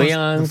 Well,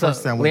 Leon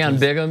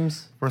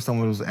Biggums. First time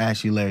was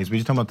Ashley Larry's, but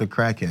you're talking about the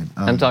crackhead.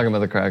 I'm talking about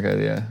the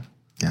crackhead, yeah.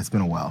 Yeah, it's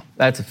been a while.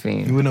 That's a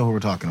fiend. You would know who we're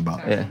talking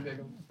about. Yeah.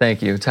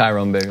 Thank you,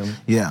 Tyrone Biggum.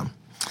 Yeah.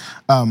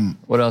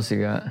 What else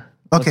you got?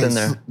 What's okay, in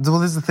there? Well,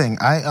 this is the thing.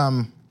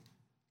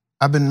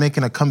 I've been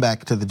making a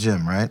comeback to the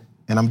gym, right?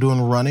 And I'm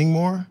doing running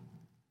more.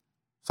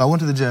 So I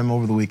went to the gym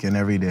over the weekend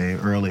every day,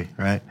 early,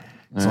 right?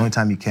 It's the only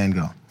time you can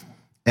go.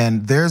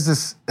 And there's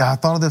this, I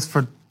thought of this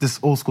for this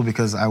old school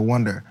because I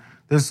wonder,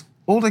 there's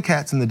older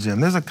cats in the gym.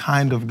 There's a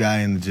kind of guy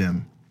in the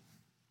gym.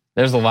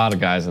 There's a lot of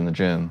guys in the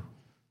gym.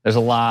 There's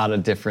a lot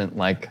of different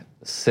like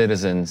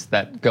citizens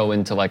that go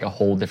into like a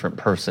whole different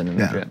person in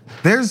the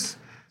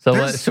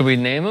gym. Should we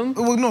name them?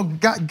 Well, no,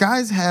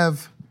 guys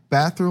have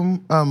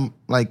bathroom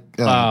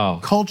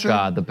culture.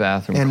 God, the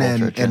bathroom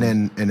culture.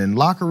 And then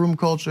locker room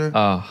culture.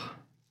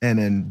 And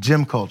then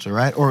gym culture,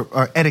 right?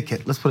 Or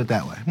etiquette. Let's put it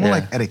that way. More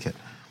like etiquette.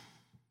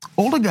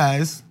 Older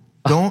guys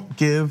don't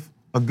give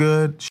a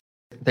good shit.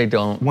 They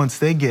don't. Once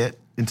they get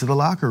into the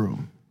locker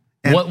room.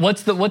 And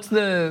what's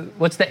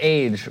the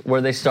age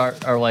where they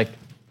are like,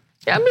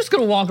 yeah, I'm just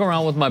gonna walk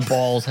around with my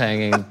balls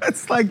hanging.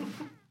 It's like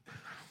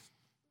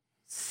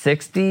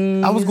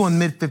 60s. I was going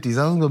mid-50s.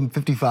 I was going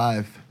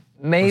 55.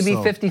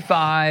 Maybe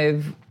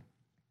 55.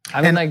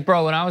 I mean, like,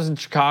 bro, when I was in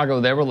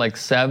Chicago, there were like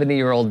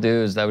 70-year-old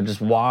dudes that would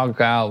just walk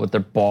out with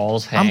their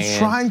balls hanging. I'm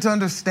trying to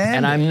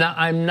understand. And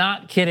I'm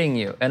not kidding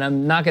you. And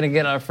I'm not gonna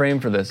get out of frame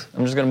for this.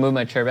 I'm just gonna move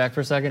my chair back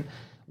for a second.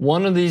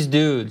 One of these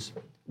dudes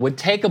would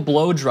take a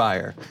blow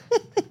dryer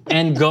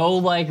and go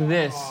like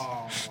this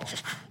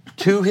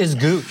to his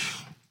gooch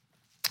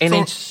in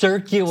a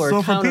circular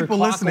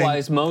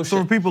counterclockwise motion.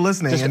 So for people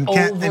listening, just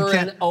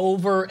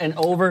over and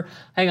over.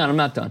 Hang on, I'm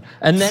not done.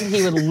 And then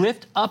he would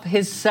lift up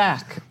his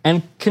sack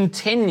and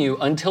continue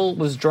until it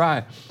was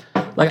dry.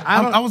 Like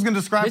I was going to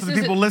describe to the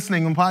people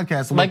listening on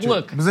podcasts what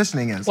your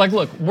positioning is. Like,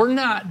 look, we're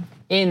not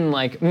in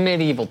like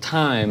medieval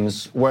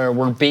times where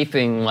we're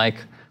beefing like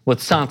with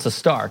Sansa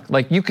Stark.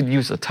 Like, you could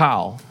use a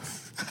towel.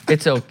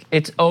 It's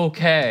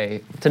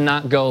okay to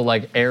not go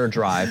like air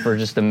dry for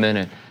just a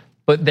minute.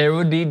 But there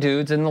would be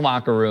dudes in the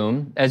locker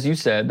room, as you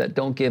said, that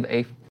don't give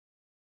a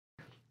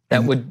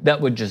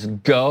that would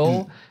just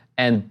go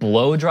and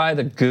blow dry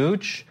the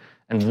gooch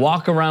and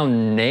walk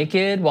around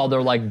naked while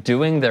they're like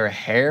doing their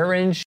hair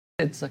and shit.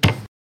 It's like,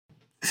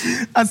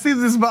 I see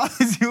this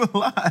bothers you a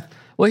lot.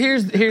 Well,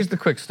 here's the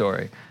quick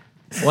story.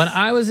 When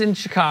I was in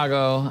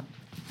Chicago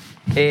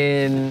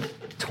in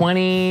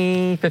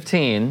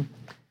 2015,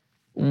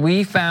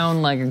 we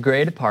found like a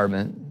great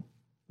apartment,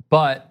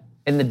 but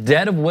in the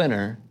dead of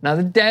winter, now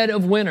the dead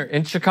of winter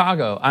in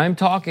Chicago, I'm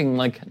talking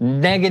like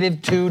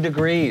 -2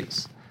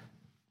 degrees.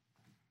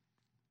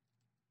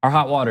 Our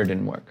hot water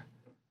didn't work.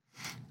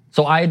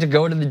 So I had to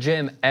go to the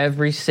gym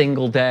every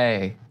single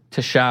day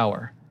to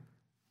shower.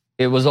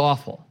 It was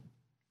awful.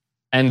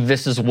 And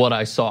this is what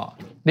I saw.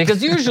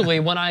 Because usually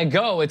when I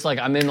go, it's like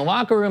I'm in the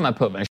locker room, I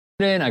put my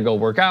shit in, I go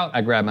work out,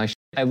 I grab my shit,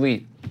 I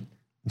leave.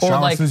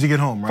 Shower as soon as you get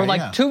home, right? For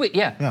like 2 weeks,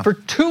 for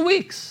 2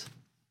 weeks.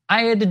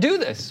 I had to do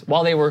this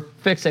while they were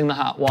fixing the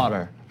hot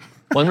water,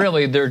 when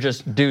really they're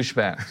just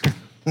douchebags.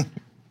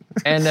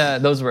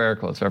 And those were air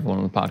quotes for everyone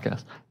on the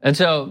podcast. And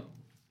so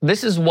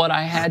this is what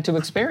I had to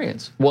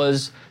experience,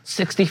 was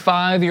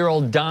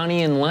 65-year-old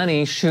Donnie and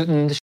Lenny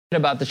shooting the shit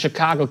about the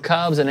Chicago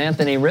Cubs and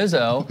Anthony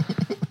Rizzo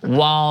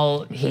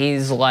while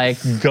he's like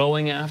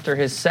going after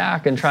his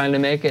sack and trying to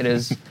make it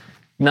as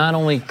not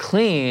only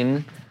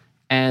clean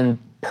and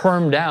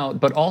permed out,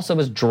 but also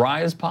as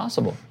dry as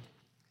possible.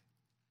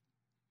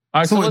 All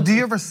right, so do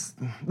you ever, this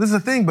is the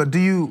thing, but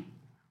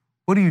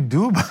what do you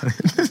do about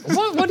it?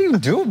 What do you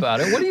do about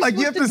it? What do you like?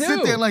 You have to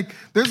sit there, like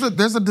there's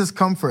a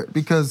discomfort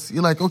because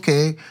you're like,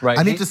 okay, right.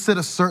 I need to sit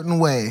a certain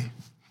way.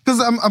 Because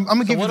I'm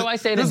gonna give you. What do I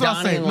say to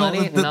Donnie and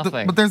Lenny?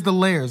 Nothing. But there's the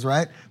layers,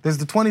 right? There's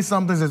the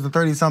 20-somethings, there's the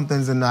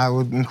 30-somethings, and I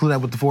would include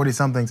that with the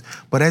 40-somethings.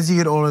 But as you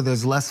get older,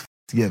 there's less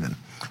given.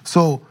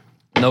 So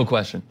no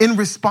question. In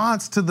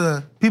response to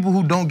the people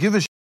who don't give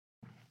a shit,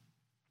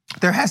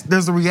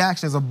 there's a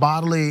reaction, there's a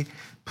bodily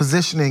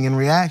positioning and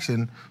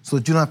reaction so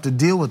that you don't have to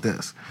deal with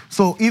this.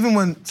 So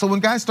when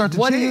guys start to change.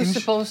 What are you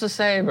supposed to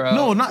say, bro?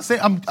 No, not say.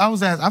 I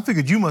was asked. I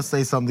figured you must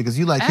say something because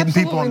you like hitting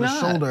people on the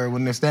shoulder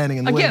when they're standing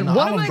in the way. Again,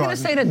 what am I going to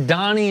say to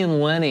Donnie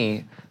and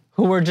Lenny,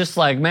 who were just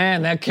like,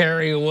 man, that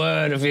Kerry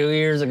Wood a few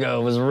years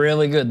ago was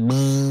really good.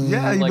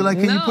 Yeah, you'd be like,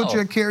 can you put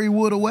your Kerry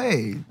Wood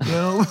away? You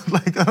know,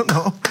 like, I don't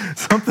know,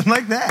 something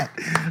like that.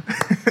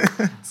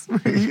 It's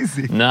very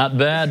easy. Not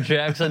bad,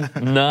 Jackson.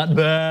 Not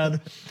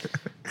bad.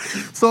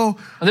 So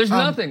there's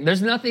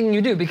nothing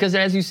you do because,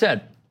 as you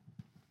said,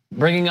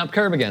 bringing up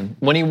Curb again,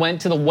 when he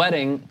went to the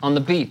wedding on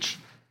the beach,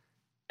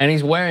 and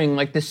he's wearing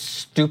like this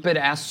stupid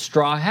ass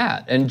straw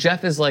hat, and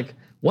Jeff is like,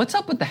 "What's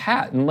up with the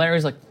hat?" And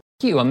Larry's like,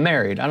 "F you, I'm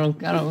married. I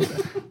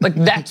don't." Like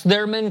that's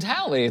their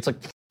mentality. It's like,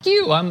 "F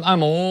you,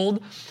 I'm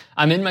old.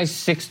 I'm in my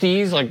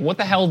 60s. Like, what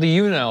the hell do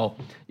you know?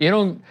 You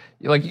don't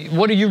like.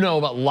 What do you know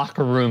about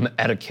locker room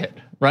etiquette?"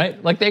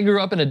 Right? Like they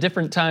grew up in a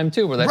different time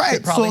too, where that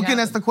shit probably So again,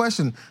 that's the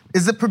question.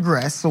 Is it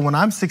progressed? So when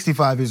I'm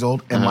 65 years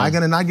old, am I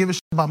gonna not give a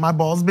shit about my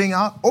balls being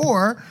out?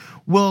 Or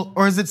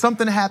is it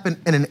something that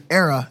happened in an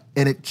era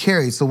and it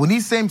carries? So when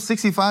these same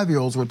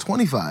 65-year-olds were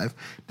 25,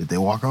 did they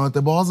walk around with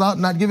their balls out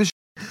and not give a shit?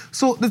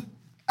 So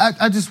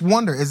I just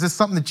wonder, is this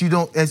something that you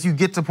don't, as you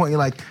get to a point, you're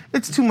like,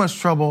 it's too much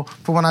trouble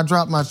for when I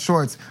drop my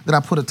shorts that I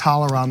put a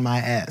towel around my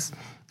ass?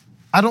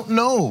 I don't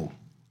know.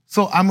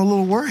 So I'm a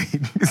little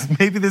worried because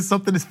maybe there's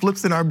something that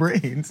flips in our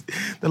brains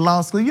that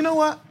allows us to go, you know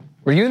what?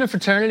 Were you in a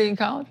fraternity in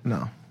college?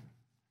 No.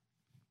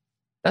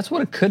 That's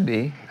what it could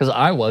be, because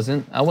I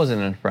wasn't in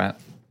a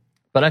frat.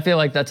 But I feel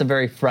like that's a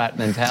very frat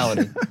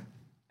mentality.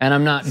 And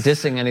I'm not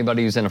dissing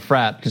anybody who's in a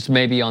frat, just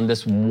maybe on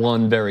this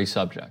one very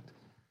subject.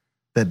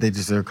 That they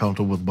just are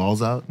comfortable with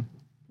balls out?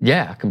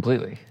 Yeah,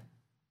 completely.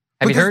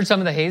 Have you heard some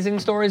of the hazing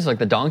stories, like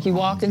the donkey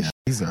walk and shit?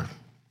 These are.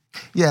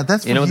 Yeah,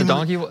 that's the elephant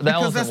walk.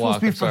 That's supposed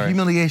to be for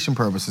humiliation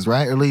purposes,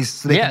 right? Or at least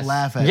so they can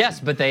laugh at.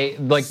 Yes, but they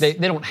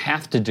don't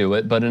have to do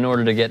it, but in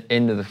order to get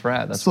into the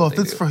frat, that's so what if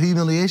it's for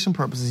humiliation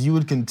purposes, you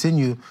would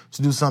continue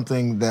to do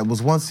something that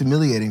was once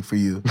humiliating for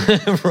you.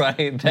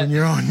 Right. When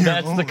you're on your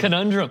That's own. the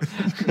conundrum.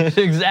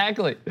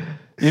 Exactly.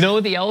 You know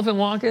what the elephant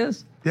walk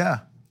is? Yeah.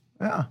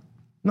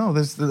 No,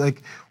 there's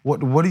like,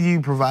 what are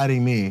you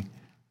providing me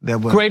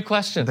that would? Great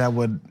question. That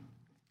would.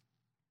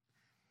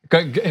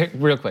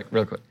 Real quick.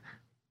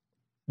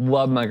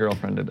 Love my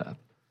girlfriend to death.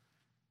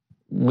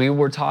 We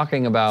were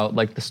talking about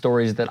like the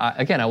stories that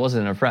I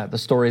wasn't in a frat, the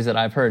stories that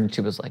I've heard, and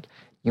she was like,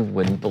 you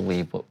wouldn't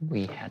believe what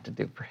we had to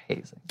do for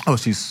hazing. Oh,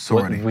 she's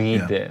sorry. What we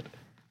did.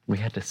 We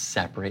had to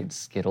separate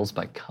Skittles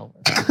by color.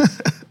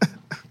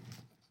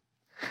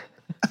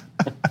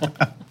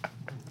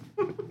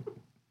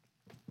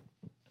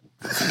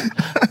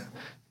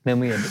 Then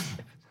we had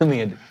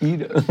to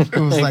eat it. It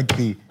was like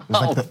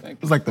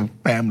the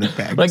family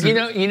pack. Like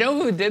you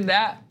know who did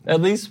that? At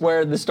least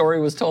where the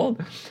story was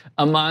told.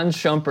 Amon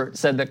Shumpert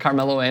said that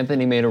Carmelo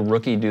Anthony made a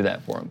rookie do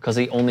that for him because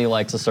he only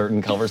likes a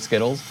certain color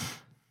Skittles.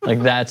 Like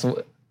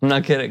I'm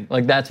not kidding.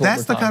 Like that's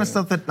the kind of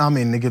stuff that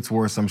it gets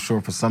worse, I'm sure,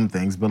 for some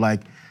things. But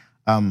like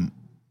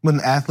when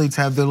athletes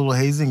have their little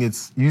hazing,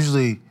 it's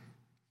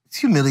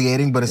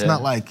humiliating, but it's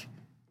not like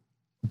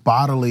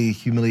bodily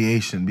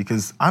humiliation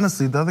because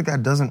honestly, the other guy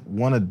doesn't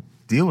want to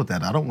deal with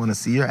that. I don't want to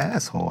see your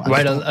asshole.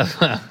 Right,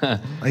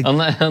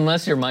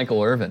 unless you're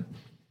Michael Irvin.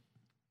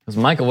 Because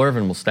Michael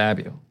Irvin will stab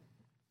you.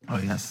 Oh,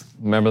 yes.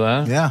 Remember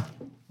that? Yeah.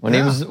 When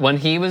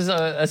he was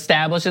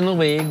established in the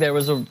league, there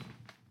was the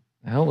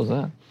hell was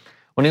that?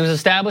 When he was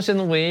established in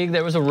the league,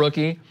 there was a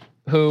rookie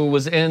who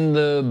was in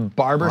the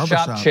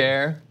barbershop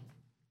chair.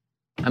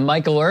 And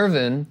Michael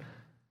Irvin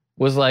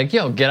was like,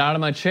 yo, get out of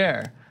my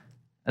chair.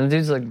 And the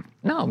dude's like,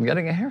 no, I'm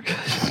getting a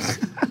haircut.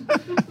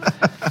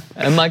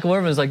 And Michael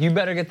Irvin's like, you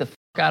better get the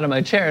out of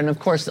my chair. And of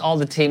course, all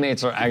the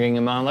teammates are egging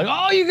him on, like,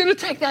 oh, you're gonna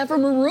take that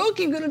from a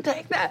rookie, you're gonna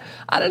take that.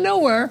 Out of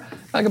nowhere,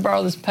 if I could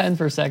borrow this pen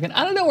for a second,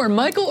 out of nowhere,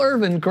 Michael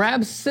Irvin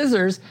grabs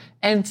scissors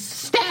and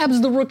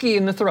stabs the rookie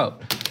in the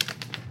throat.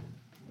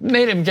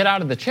 Made him get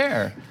out of the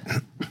chair.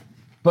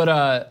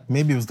 But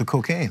maybe it was the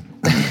cocaine.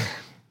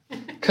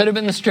 Could have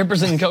been the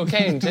strippers and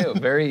cocaine too,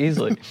 very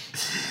easily.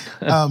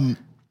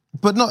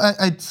 But no,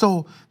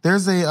 so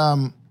there's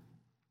I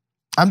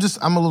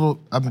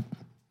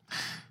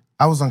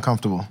was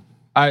uncomfortable.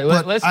 All right,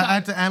 let's. I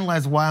had to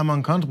analyze why I'm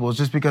uncomfortable. It's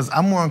just because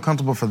I'm more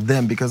uncomfortable for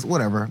them because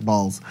whatever,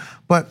 balls.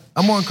 But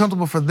I'm more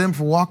uncomfortable for them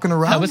for walking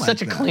around. That was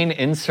such a clean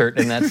insert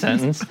in that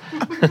sentence.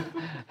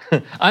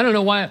 I don't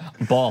know why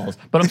balls,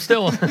 but I'm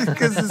still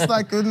because it's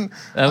like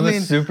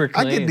super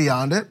clean. I get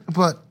beyond it,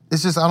 but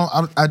it's just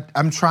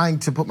I'm trying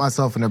to put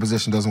myself in their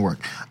position. Doesn't work.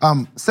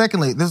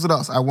 Secondly, this is what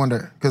else I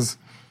wonder because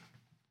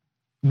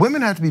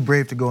women have to be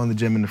brave to go in the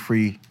gym in the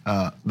free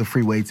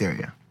weights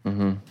area.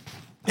 Mm-hmm.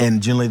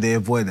 And generally they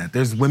avoid that.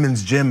 There's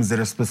women's gyms that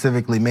are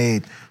specifically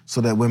made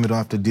so that women don't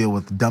have to deal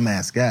with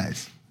dumbass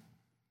guys.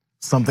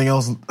 Something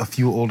else a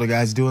few older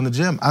guys do in the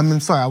gym. I'm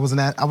sorry, I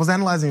was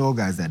analyzing old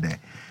guys that day.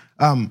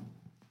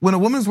 When a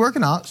woman's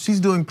working out, she's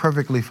doing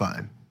perfectly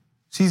fine.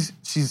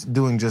 She's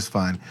doing just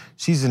fine.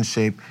 She's in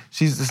shape.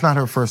 It's not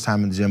her first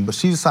time in the gym, but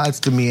she decides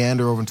to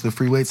meander over into the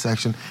free weight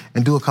section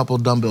and do a couple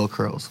of dumbbell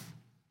curls.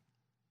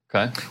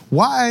 Okay.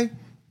 Why?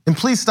 And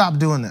please stop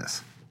doing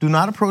this. Do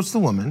not approach the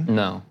woman.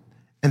 No.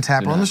 And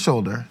tap her on the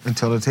shoulder and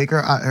tell her to take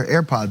her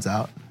AirPods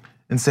out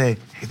and say,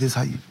 "Hey, this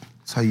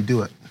is how you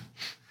do it."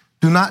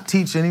 Do not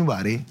teach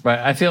anybody. Right.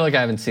 I feel like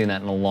I haven't seen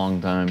that in a long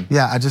time.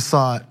 Yeah, I just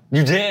saw it.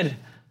 You did?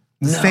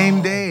 The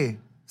same day.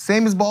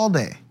 Same as ball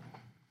day.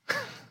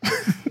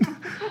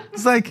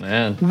 It's like,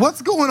 man,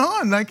 what's going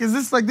on? Like, is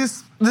this like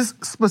this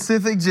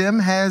specific gym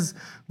has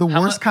the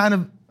worst kind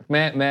of?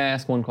 May I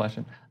ask one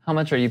question? How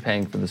much are you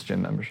paying for this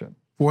gym membership?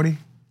 40.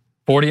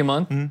 40 a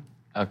month?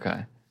 Mm-hmm.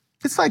 Okay.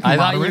 It's like I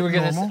thought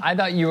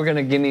you were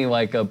gonna give me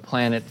like a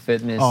Planet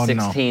Fitness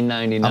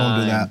 $16.99. I don't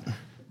do that.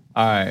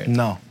 All right.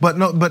 No,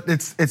 but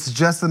it's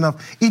just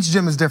enough. Each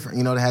gym is different,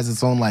 you know. It has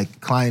its own like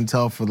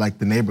clientele for like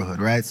the neighborhood,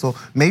 right? So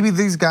maybe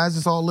these guys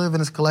just all live in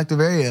this collective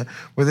area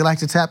where they like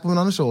to tap women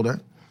on the shoulder.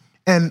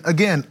 And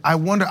again, I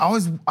wonder.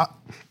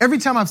 Every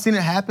time I've seen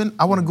it happen,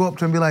 I want to go up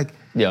to her and be like,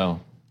 "Yo,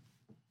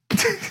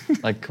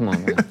 like, come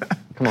on,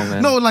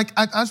 man." No, like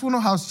I just want to know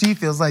how she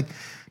feels. Like,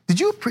 did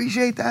you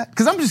appreciate that?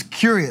 Because I'm just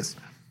curious.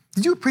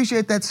 Did you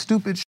appreciate that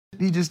stupid shit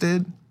he just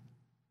did?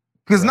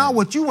 Because now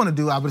what you want to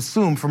do, I would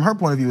assume, from her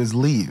point of view, is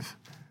leave.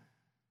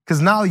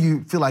 Because now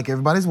you feel like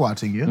everybody's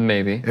watching you.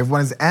 Maybe.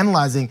 Everyone's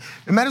analyzing.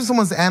 Imagine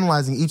someone's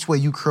analyzing each way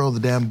you curl the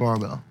damn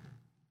barbell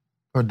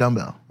or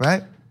dumbbell,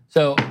 right?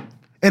 So.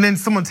 And then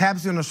someone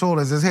taps you on the shoulder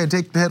and says, "Hey,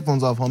 take the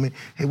headphones off, homie.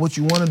 Hey, what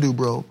you want to do,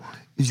 bro,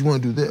 is you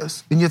want to do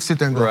this." And you have to sit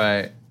there and go.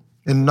 Right.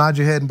 And nod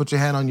your head and put your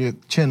hand on your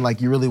chin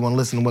like you really want to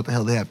listen to what the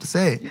hell they have to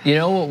say. You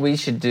know what we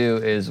should do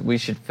is we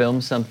should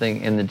film something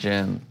in the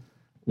gym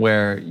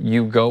where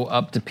you go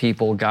up to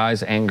people,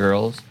 guys and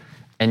girls,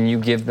 and you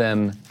give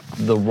them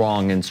the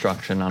wrong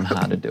instruction on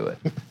how to do it.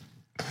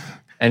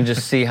 And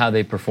just see how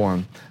they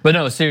perform. But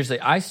no, seriously,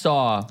 I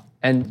saw,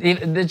 and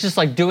it's just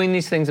like doing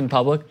these things in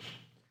public,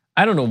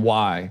 I don't know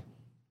why,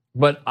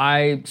 but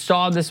I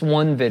saw this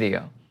one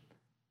video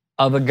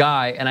of a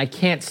guy, and I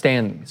can't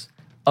stand these,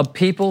 of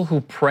people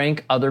who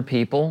prank other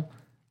people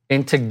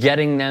into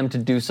getting them to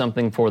do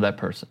something for that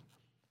person.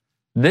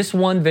 This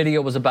one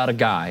video was about a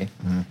guy.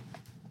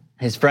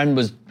 His friend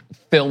was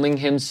filming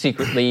him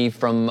secretly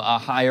from a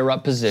higher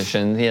up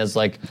position. He has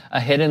like a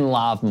hidden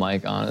lav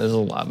mic on it. There's a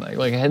lav mic,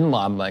 like a hidden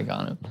lav mic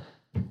on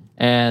it.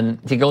 And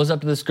he goes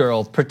up to this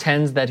girl,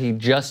 pretends that he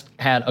just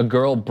had a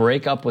girl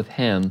break up with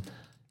him,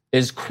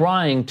 is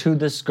crying to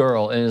this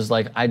girl and is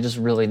like, "I just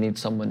really need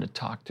someone to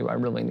talk to. I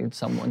really need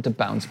someone to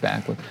bounce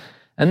back with."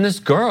 And this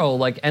girl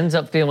like ends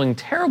up feeling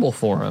terrible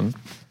for him.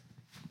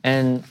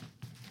 And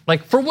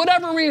like for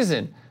whatever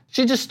reason,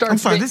 she just starts. I'm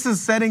sorry, this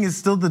setting is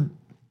still the,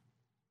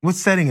 what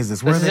setting is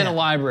this? This is in a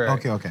library.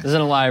 Okay. This is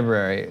in a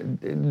library.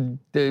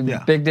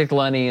 Big Dick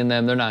Lenny and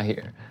them, they're not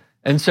here.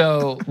 And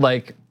so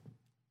like,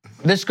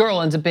 this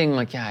girl ends up being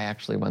like, "Yeah, I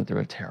actually went through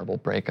a terrible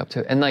breakup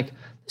too." And like,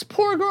 this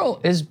poor girl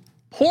is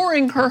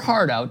pouring her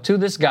heart out to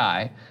this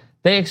guy.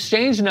 They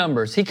exchange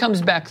numbers. He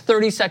comes back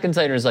 30 seconds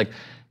later and is like,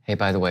 "Hey,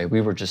 by the way,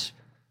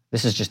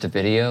 this is just a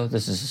video.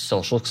 This is a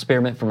social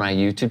experiment for my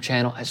YouTube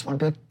channel. I just want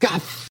to be like, God,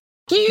 f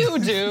you,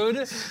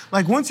 dude."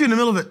 Like once you're in the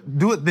middle of it,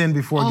 do it then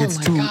before it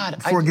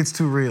gets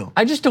too real.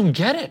 I just don't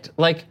get it.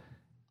 Like,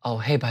 "Oh,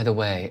 hey, by the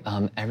way,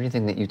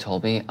 everything that you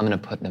told me, I'm gonna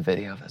put in a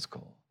video. That's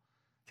cool."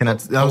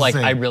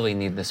 I really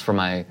need this for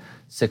my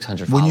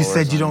 600 followers. When you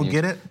said you don't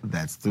get it,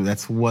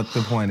 that's what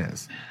the point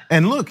is.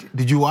 And look,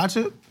 did you watch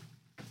it?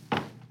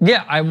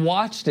 Yeah, I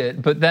watched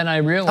it, but then I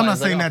realized. I'm not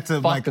saying that to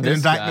like an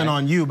indictment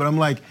on you, but I'm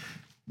like,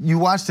 you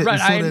watched it. Right,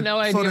 and I had no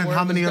idea. So did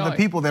how many other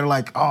people that are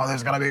like, "Oh,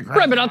 there's gotta be a crash."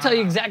 Right, but I'll tell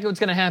you exactly what's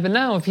gonna happen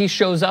now. If he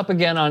shows up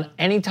again on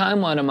any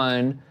timeline of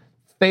mine,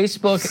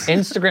 Facebook,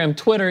 Instagram,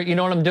 Twitter, you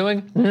know what I'm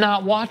doing?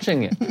 Not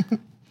watching it.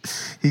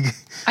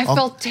 I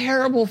felt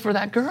terrible for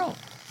that girl.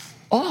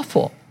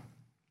 Awful.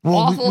 Well,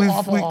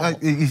 awful.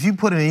 If you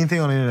put anything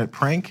on the internet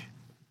prank,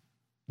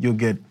 you'll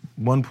get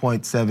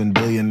 1.7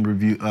 billion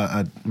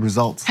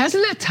results.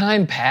 Hasn't that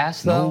time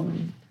passed though? No.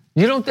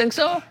 You don't think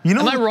so?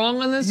 Am I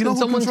wrong on this? Can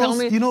someone tell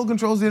me? You know who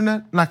controls the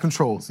internet? Not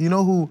controls. You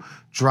know who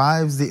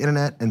drives the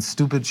internet and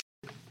stupid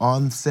shit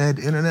on said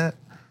internet?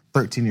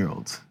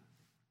 13-year-olds.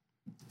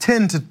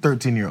 10 to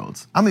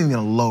 13-year-olds. I'm even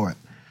gonna lower it.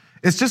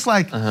 It's just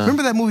like,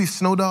 remember that movie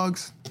Snow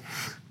Dogs?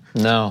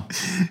 No.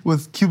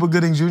 With Cuba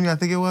Gooding Jr., I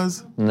think it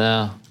was?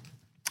 No.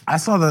 I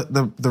saw the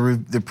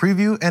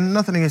preview, and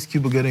nothing against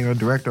Cuba Gooding or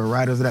director or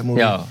writers of that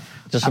movie. Yo,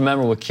 just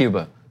remember with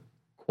Cuba,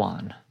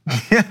 Quan.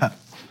 Yeah.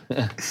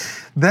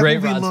 That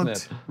movie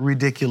looked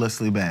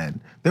ridiculously bad.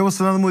 There was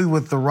another movie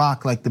with The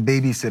Rock, like The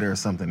Babysitter or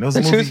something. There was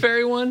the Tooth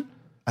Fairy one?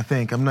 I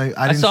think.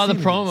 I saw the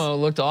promo, it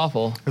looked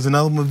awful. There's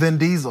another one with Vin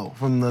Diesel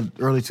from the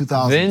early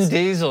 2000s. Vin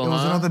Diesel, There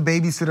was another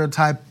babysitter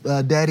type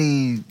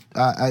daddy.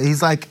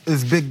 He's like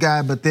this big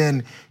guy, but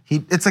then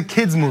it's a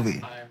kid's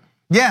movie.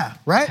 Yeah,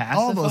 right?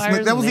 All those.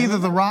 That was either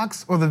The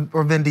Rocks or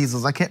Vin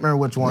Diesel's. I can't remember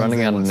which one.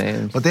 Running out of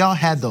names. But they all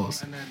had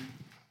those. And then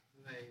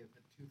the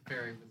Tooth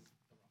Fairy was.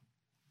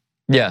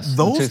 Yes.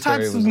 Those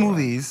types of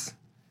movies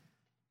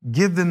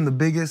give them the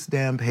biggest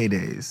damn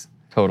paydays.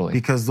 Totally.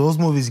 Because those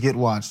movies get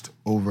watched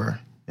over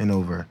and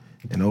over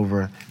and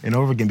over and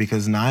over again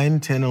because 9,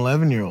 10,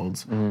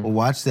 11-year-olds will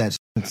watch that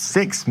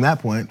 6 from that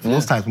point, for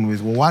those types of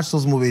movies, will watch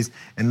those movies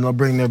and then they'll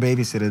bring their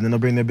babysitter, then they'll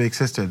bring their big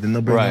sister, then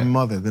they'll bring their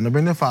mother, then they'll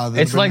bring their father.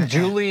 It's like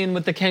Julian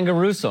with the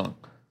kangaroo song.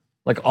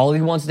 Like all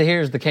he wants to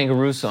hear is the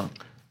kangaroo song.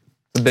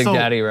 The Big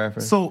Daddy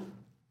reference. So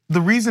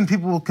the reason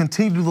people will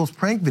continue to do those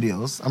prank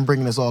videos, I'm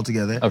bringing this all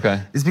together,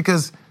 is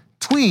because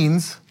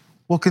tweens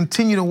will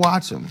continue to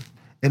watch them.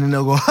 And then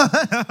they'll go,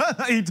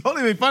 he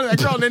totally made fun of that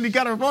girl, and then he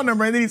got her phone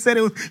number, and then he said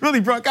it was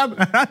really drunk up,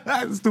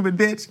 stupid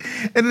bitch.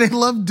 And they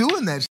love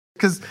doing that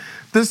because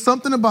there's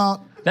something about.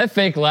 That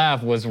fake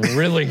laugh was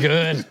really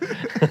good.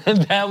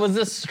 That was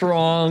a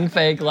strong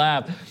fake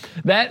laugh.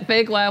 That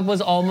fake laugh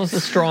was almost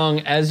as strong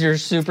as your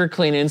super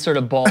clean insert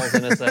of balls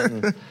in a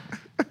sentence.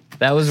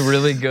 That was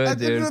really good,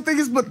 dude. The thing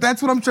is, but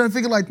that's what I'm trying to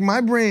figure, like my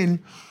brain,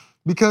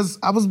 because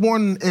I was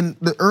born in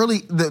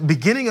the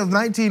beginning of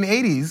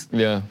 1980s.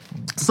 Yeah.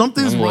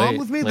 Something's wrong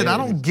with me that I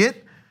don't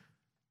get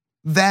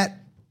that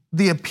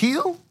the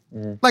appeal.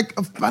 Like,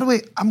 by the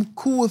way, I'm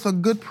cool with a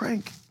good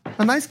prank,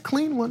 a nice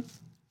clean one,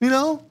 you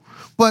know?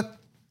 But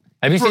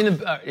have you seen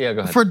the, yeah,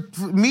 go ahead. For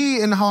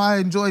me and how I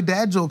enjoy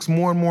dad jokes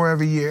more and more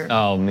every year.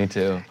 Oh, me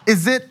too.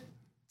 Is it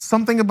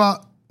something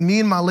about me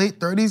in my late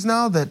 30s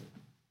now that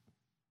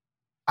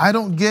I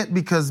don't get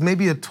because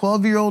maybe a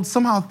 12-year-old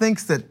somehow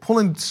thinks that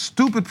pulling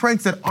stupid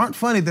pranks that aren't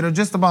funny, that are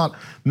just about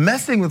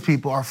messing with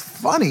people are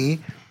funny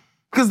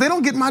because they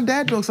don't get my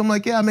dad jokes. I'm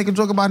like, yeah, I make a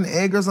joke about an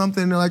egg or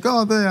something. And they're like,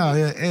 oh,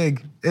 yeah,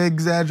 egg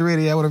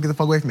exaggerated. Yeah, whatever, get the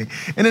fuck away from me.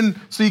 And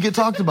then, so you get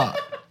talked about,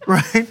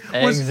 right?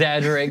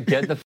 Exaggerate,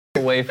 get the fuck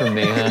away from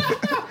me, huh?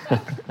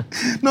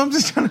 No, I'm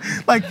just trying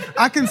to, like,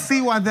 I can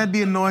see why that'd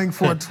be annoying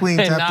for a tween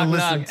to have to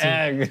listen to.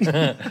 Egg.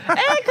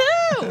 Egg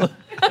who?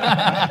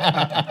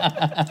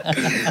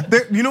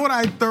 You know what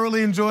I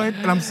thoroughly enjoyed?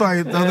 And I'm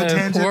sorry, the other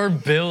tangent. Poor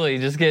Billy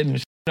just getting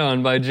shit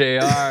on by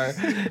JR.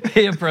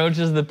 He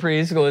approaches the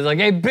preschool. He's like,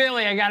 hey,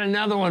 Billy, I got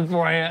another one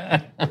for you.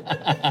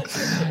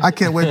 I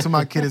can't wait till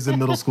my kid is in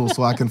middle school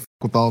so I can f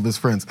with all of his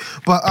friends.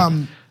 But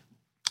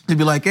he'd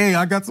be like, hey,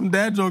 I got some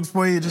dad jokes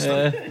for you. Just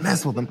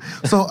mess with them.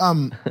 So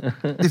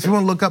if you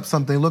want to look up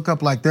something, look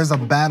up like there's a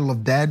battle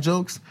of dad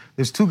jokes.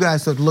 There's 2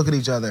 guys that look at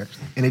each other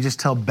and they just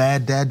tell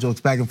bad dad jokes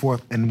back and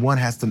forth, and one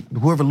has to,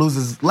 whoever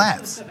loses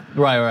laughs.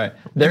 Right.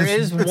 There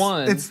is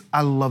one.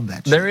 I love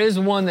that shit. There is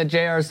one that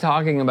JR is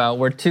talking about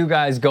where 2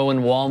 guys go in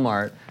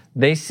Walmart.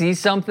 They see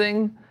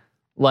something,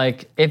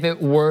 like if it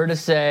were to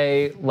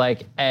say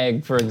like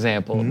egg, for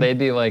example, they'd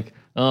be like,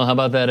 oh, how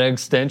about that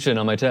extension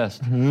on my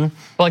test?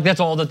 Like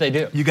that's all that they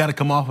do. You got to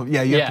come off of,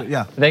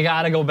 yeah. They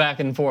got to go back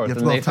and forth,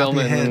 and they film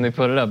it and they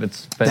put it up.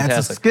 It's fantastic.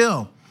 That's a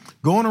skill.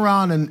 Going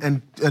around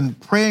and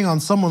preying on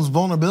someone's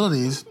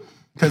vulnerabilities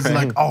because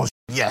like, oh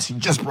yes, he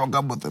just broke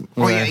up with him.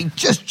 Oh yeah, he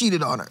just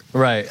cheated on her.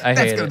 Right, I hate it.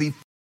 That's gonna be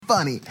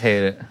funny.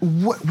 Hate it.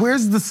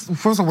 Where's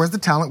first of all, where's the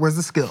talent? Where's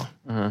the skill?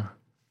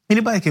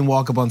 Anybody can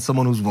walk up on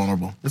someone who's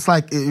vulnerable. It's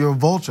like you're a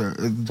vulture.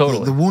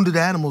 Totally. The wounded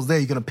animal's there.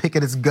 You're gonna pick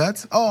at its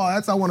guts. Oh,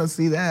 I want to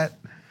see that.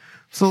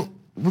 So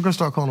we're gonna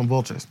start calling them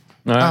vultures.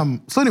 All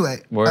right. So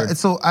anyway,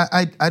 so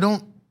I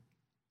don't.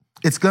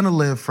 It's gonna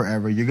live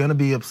forever. You're gonna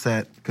be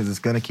upset because it's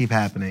gonna keep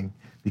happening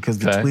because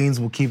the tweens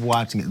will keep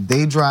watching it.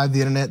 They drive the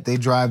internet. They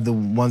drive the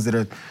ones that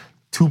are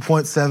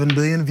 2.7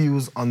 billion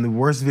views on the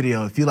worst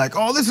video. If you're like,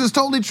 oh, this is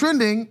totally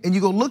trending, and you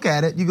go look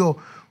at it, you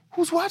go,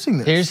 who's watching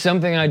this? Here's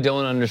something I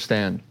don't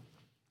understand,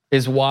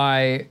 is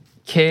why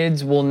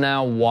kids will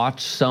now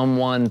watch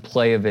someone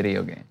play a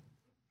video game.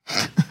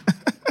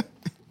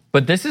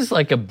 But this is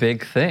like a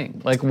big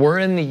thing. Like we're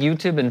in the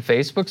YouTube and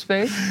Facebook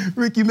space.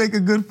 Rick, you make a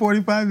good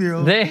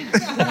 45-year-old.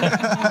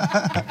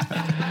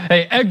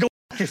 Hey, go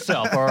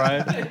yourself, all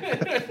right?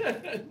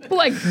 But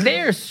like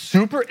they're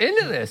super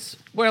into this.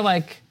 Where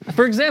like,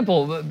 for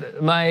example,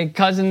 my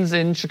cousin's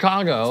in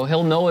Chicago,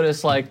 he'll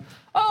notice like,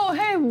 oh,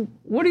 hey,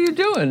 what are you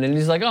doing? And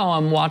he's like, oh,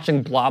 I'm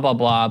watching blah, blah,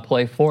 blah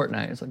play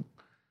Fortnite. It's like,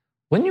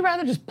 wouldn't you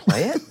rather just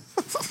play it?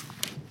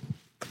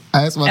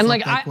 And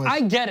like,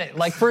 I get it.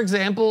 Like, for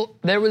example,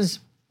 there was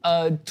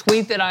a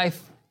tweet that I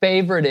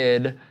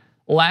favorited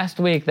last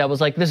week that was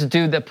like this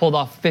dude that pulled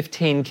off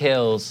 15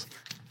 kills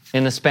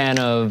in the span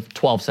of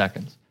 12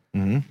 seconds.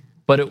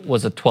 But it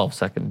was a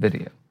 12-second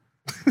video.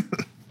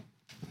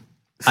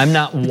 I'm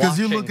not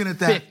watching you're looking at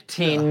that,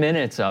 15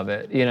 minutes of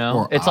it, you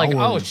know? It's like,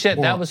 oh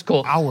shit, that was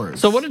cool.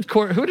 So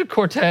who did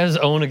Cortez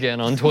own again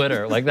on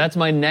Twitter? Like that's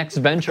my next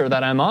venture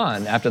that I'm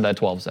on after that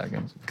 12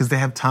 seconds. Because they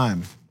have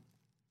time.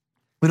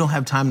 We don't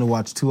have time to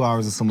watch 2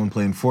 hours of someone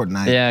playing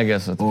Fortnite. Yeah, I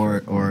guess that's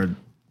or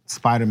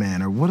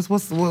Spider-Man, or what's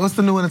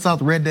the new one that's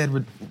out? Red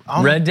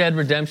Dead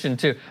Redemption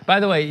 2. By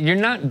the way, you're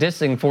not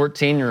dissing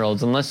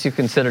 14-year-olds unless you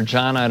consider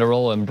John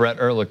Iadarola and Brett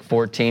Ehrlich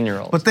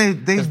 14-year-olds. But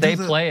they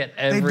play it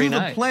every night.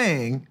 They do the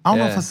playing. I don't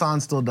know if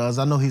Hassan still does.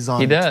 I know he's on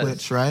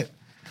Twitch, right?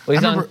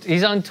 Well,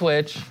 he's on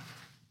Twitch,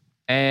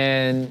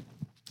 and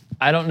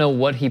I don't know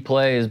what he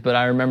plays, but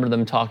I remember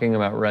them talking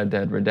about Red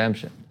Dead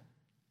Redemption.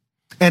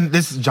 And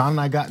John and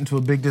I got into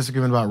a big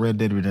disagreement about Red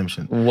Dead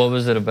Redemption. What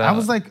was it about? I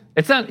was like,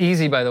 it's not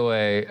easy, by the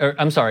way.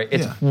 I'm sorry,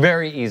 it's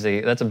very easy.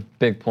 That's a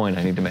big point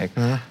I need to make.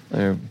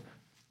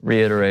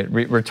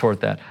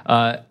 Retort that.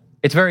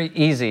 It's very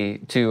easy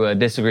to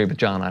disagree with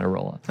John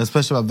Iadarola.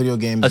 Especially about video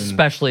games.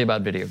 Especially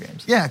about video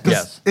games. Yeah,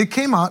 because it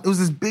came out, it was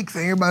this big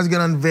thing, everybody's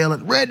gonna unveil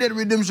it. Red Dead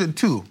Redemption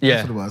 2,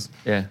 that's what it was.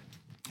 Yeah.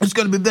 It's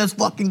gonna be the best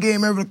fucking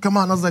game ever to come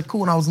out. And I was like,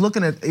 cool, and I was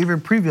looking at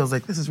even preview, I was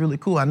like, this is really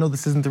cool. I know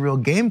this isn't the real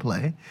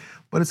gameplay,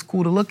 but it's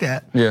cool to look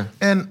at. Yeah.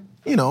 And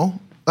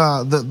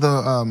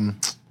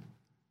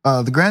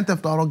the Grand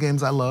Theft Auto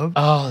games I love.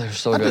 Oh, they're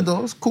so good. I did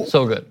those, cool.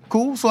 So good.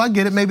 Cool, so I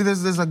get it. Maybe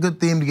there's a good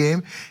themed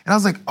game. And I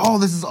was like, oh,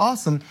 this is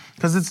awesome.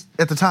 Because it's,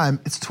 at the time,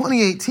 it's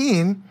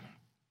 2018.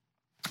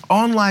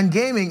 Online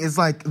gaming is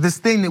like this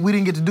thing that we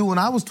didn't get to do when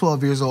I was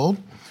 12 years old.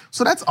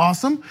 So that's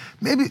awesome.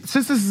 Maybe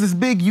since this is this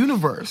big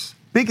universe,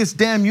 biggest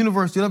damn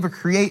universe you'll ever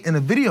create in a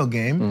video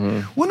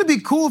game, wouldn't it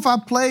be cool if I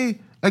play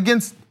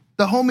against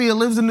the homie that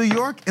lives in New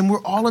York and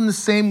we're all in the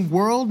same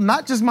world?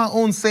 Not just my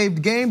own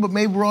saved game, but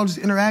maybe we're all just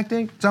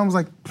interacting. John was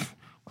like,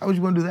 why would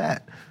you want to do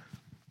that?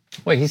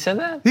 Wait, he said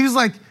that? He was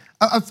like,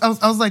 I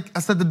was like, I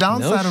said the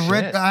downside No of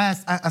Red, shit.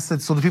 I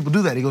said, so do people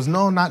do that? He goes,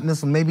 no, not in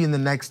this one, maybe in the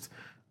next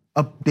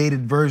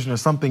updated version or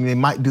something, they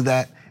might do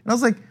that. And I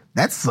was like,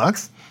 that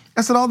sucks.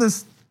 I said, all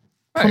this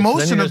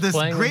promotion of this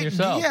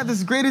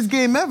this greatest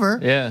game ever.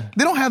 Yeah.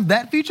 They don't have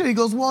that feature. He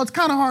goes, well, it's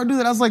kind of hard to do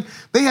that. I was like,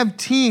 they have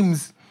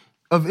teams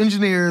of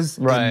engineers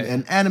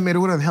and animator,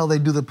 whatever the hell they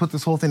do to put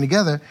this whole thing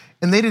together,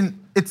 and they didn't.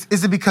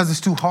 Is it because it's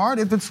too hard?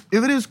 If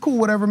it is cool,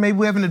 whatever. Maybe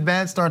we haven't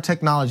advanced our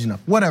technology enough,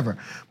 whatever.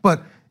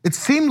 But it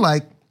seemed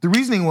like the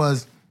reasoning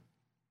was,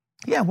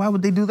 yeah, why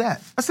would they do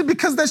that? I said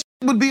because that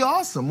would be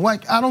awesome.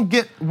 Like I don't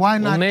get why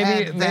not. Maybe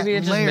add that maybe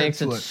it just layer makes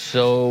to it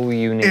so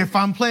unique. If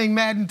I'm playing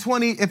Madden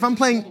 20, if I'm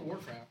playing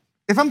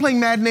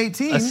Madden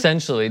 18,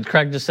 essentially,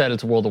 Craig just said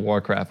it's World of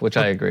Warcraft, which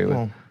I agree with.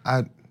 Well,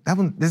 that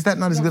one is that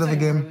not as good of a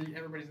game?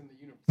 Everybody's in the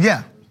universe.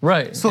 Yeah,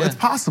 right. So it's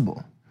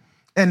possible.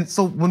 And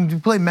so when you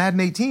play Madden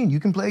 18,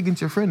 you can play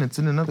against your friend that's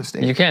in another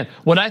state. You can.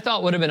 What I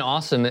thought would have been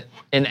awesome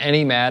in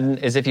any Madden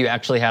is if you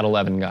actually had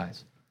 11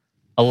 guys.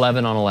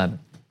 11 on 11.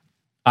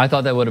 I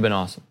thought that would have been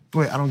awesome.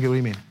 Wait, I don't get what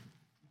you mean.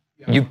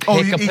 You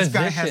pick a position. Each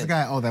guy has a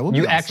guy. Oh, that would be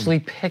awesome. You actually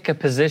pick a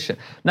position.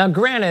 Now,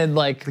 granted,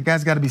 like the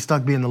guy's got to be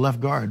stuck being the left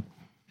guard.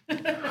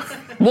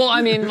 Well,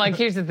 I mean, like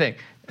here's the thing.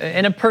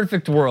 In a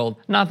perfect world,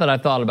 not that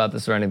I've thought about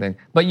this or anything,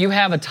 but you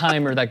have a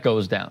timer that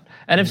goes down.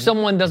 And if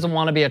someone doesn't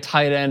want to be a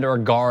tight end or a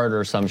guard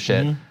or some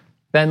shit,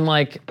 then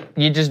like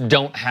you just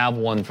don't have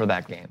one for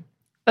that game.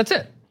 That's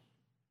it.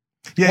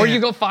 Or you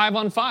go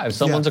 5-on-5.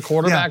 Someone's a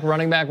quarterback,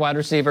 running back, wide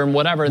receiver, and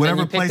whatever. And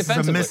whatever then you pick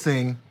places are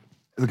missing,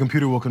 the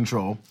computer will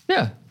control.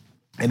 Yeah.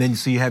 And then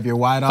you have your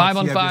wide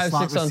 5-on-5,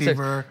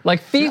 6-on-6.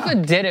 Like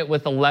FIFA did it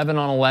with 11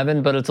 on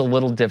 11, but it's a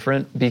little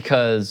different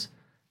because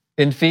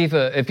in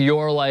FIFA, if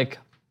you're like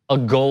a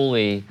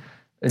goalie,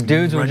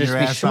 dudes would just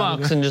be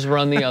schmucks and just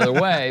run the other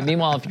way.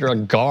 Meanwhile, if you're a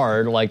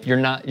guard, like you're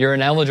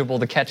ineligible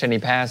to catch any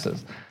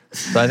passes.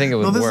 So I think it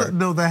would work.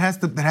 No, that has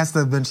to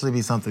eventually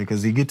be something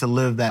because you get to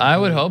live that. I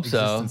would hope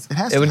existence.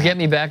 so. It would get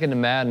me back into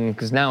Madden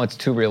because now it's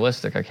too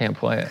realistic. I can't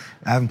play it.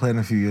 I haven't played in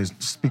a few years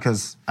just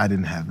because I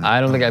didn't have that.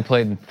 I don't think I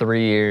played in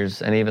 3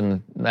 years, and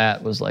even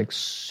that was like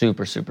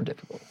super, super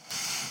difficult.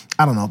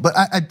 I don't know, but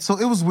so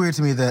it was weird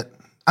to me that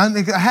I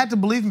had to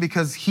believe him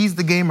because he's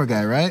the gamer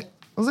guy, right?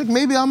 I was like,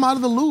 maybe I'm out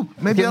of the loop.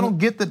 Maybe I don't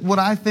get that what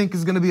I think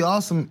is going to be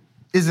awesome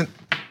isn't.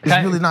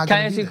 Really not. Can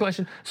I ask you a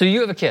question? So you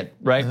have a kid,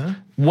 right?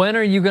 When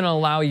are you going to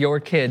allow your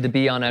kid to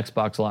be on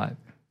Xbox Live?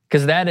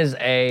 Because that is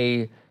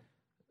a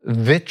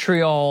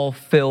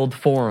vitriol-filled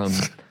forum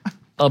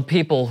of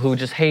people who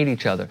just hate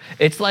each other.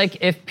 It's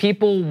like if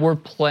people were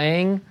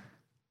playing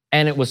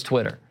and it was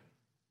Twitter.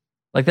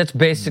 Like that's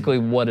basically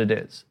what it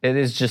is. It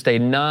is just a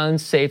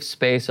non-safe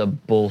space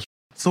of bullshit.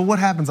 So what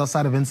happens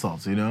outside of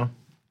insults, you know?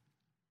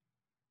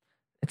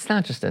 It's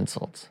not just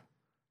insults.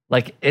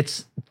 Like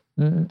it's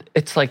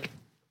like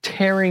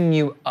tearing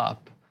you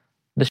up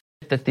the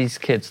shit that these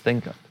kids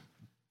think of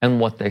and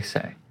what they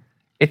say.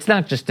 It's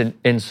not just an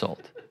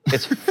insult.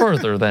 It's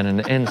further than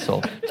an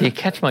insult. Do you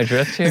catch my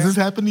drift here? Has this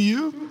happened to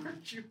you?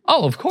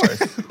 Oh, of course.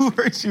 Who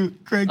hurt you,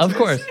 Craig? Of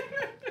course.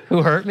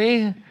 Who hurt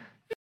me?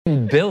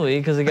 Billy,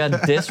 because he got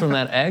dissed from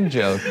that egg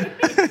joke.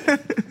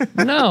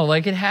 No,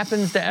 like it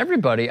happens to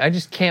everybody. I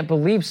just can't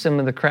believe some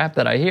of the crap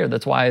that I hear.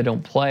 That's why I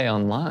don't play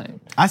online.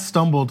 I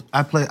stumbled.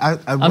 I'm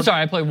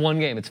sorry, I play one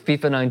game. It's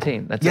FIFA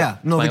 19. That's it.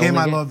 No, the game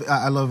I love.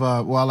 I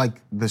like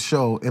the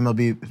show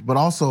MLB, but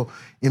also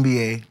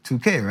NBA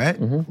 2K. Right?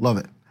 Love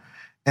it.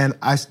 And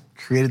I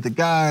created the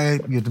guy.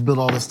 You have to build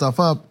all this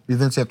stuff up. You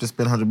eventually have to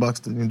spend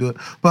 $100 to do it.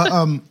 But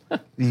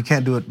you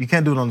can't do it. You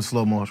can't do it on the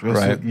slow motion.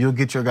 Right? So you'll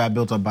get your guy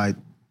built up by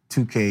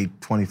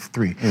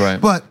 2K23.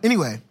 Right. But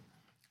anyway,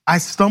 I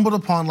stumbled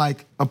upon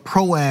like a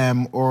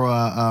Pro-Am or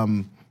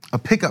a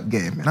pickup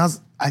game. And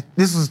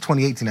this was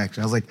 2018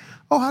 actually. I was like,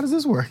 oh, how does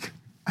this work?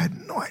 I had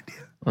no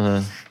idea.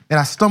 And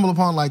I stumbled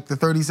upon like the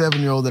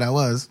 37-year-old that I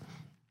was.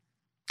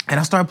 And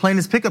I started playing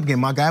this pickup game.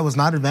 My guy was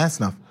not advanced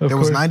enough. There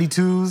was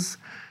 92s.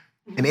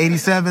 in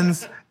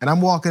 87s, and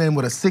I'm walking in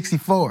with a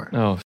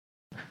 64.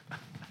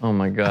 Oh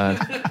my God.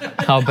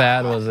 How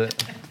bad was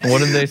it? What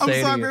did they say?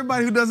 I'm sorry for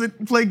everybody who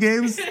doesn't play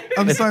games.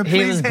 I'm sorry.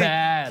 Please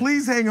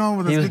hang on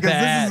with us because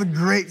this is a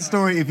great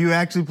story if you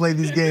actually play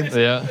these games.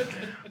 Yeah.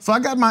 So I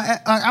got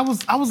I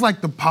was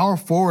like the power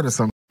forward or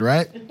something,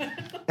 right?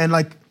 And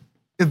like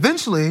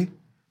eventually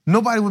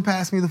nobody would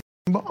pass me the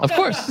ball. Of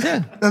course,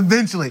 yeah.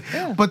 Eventually.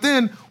 Yeah. But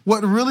then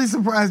what really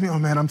surprised me, oh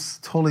man, I'm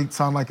totally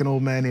sound like an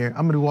old man here.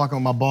 I'm gonna be walking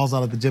with my balls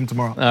out at the gym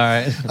tomorrow. All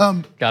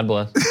right. God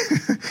bless.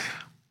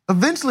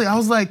 Eventually I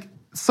was like,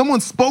 someone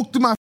spoke to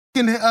my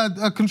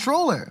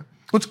controller,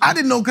 which I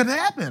didn't know could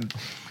happen.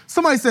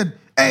 Somebody said,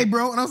 "Hey,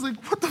 bro," and I was like,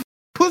 "What the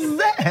was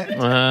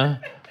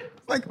that?"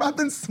 Like I've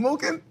been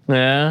smoking.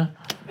 Yeah.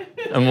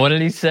 And what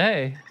did he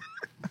say?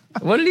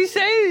 What did he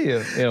say to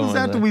you? It was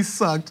after we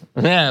sucked.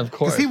 Yeah, of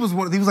course. Because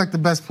he was like the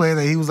best player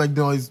there. He was like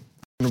doing all these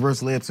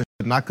reverse layups and shit,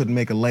 and I couldn't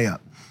make a layup.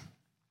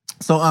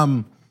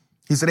 So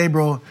he said, "Hey,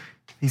 bro,"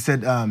 he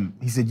said,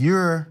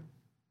 "You're,"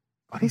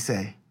 what'd he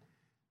say?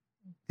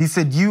 He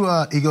said,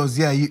 he goes,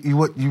 "Yeah,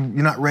 you're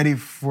not ready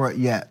for it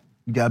yet.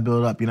 You gotta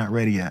build it up. You're not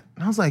ready yet."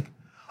 And I was like,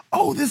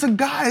 "Oh, there's a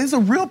guy. There's a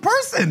real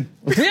person."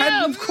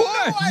 Yeah, of course.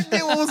 I had no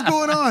idea what was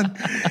going on.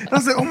 And I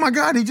was like, "Oh my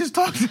God, he just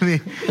talked to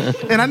me."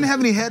 And I didn't have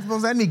any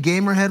headphones. I had any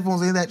gamer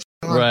headphones, any of that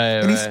shit on. Right,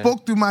 and he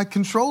spoke through my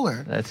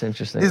controller. That's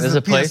interesting. This is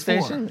a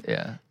PlayStation?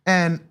 Yeah.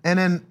 And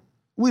then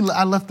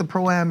I left the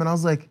Pro-Am and I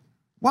was like,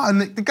 wow. And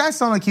the guy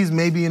sounded like he's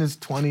maybe in his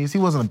 20s. He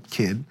wasn't a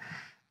kid.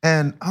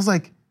 And I was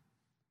like,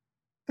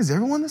 is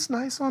everyone this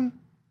nice on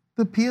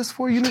the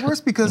PS4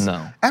 universe? Because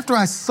after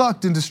I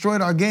sucked and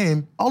destroyed our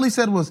game, all he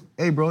said was,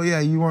 "Hey, bro,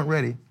 yeah, you weren't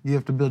ready. You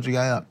have to build your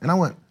guy up." And I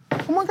went,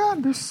 "Oh my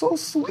God, they're so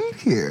sweet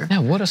here. Yeah,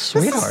 what a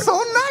sweetheart. This is so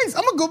nice.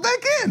 I'm gonna go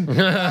back in.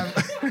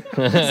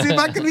 See if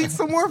I can meet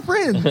some more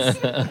friends.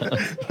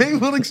 Maybe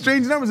we'll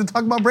exchange numbers and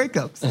talk about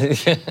breakups."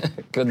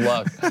 Good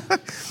luck.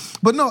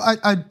 But no,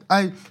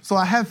 so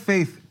I have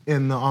faith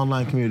in the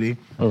online community.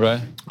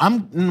 Okay.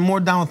 I'm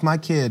more down with my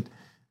kid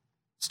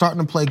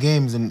starting to play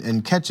games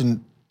and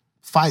catching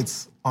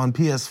fights on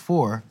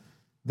PS4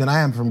 than I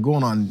am from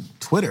going on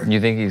Twitter.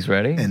 You think he's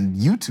ready? And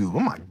YouTube. Oh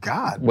my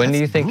God. When do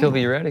you think he'll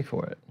be ready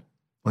for it?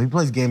 Well, he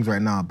plays games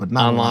right now, but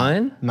not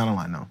online. Not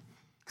online, no.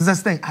 Because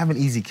that's the thing. I have an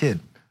easy kid.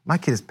 My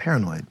kid is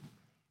paranoid.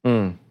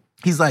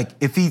 He's like,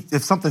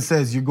 if something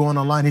says you're going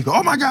online, he go,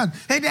 "Oh my God,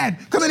 hey Dad,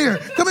 come in here,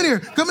 come in here,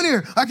 come in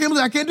here. I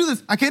can't do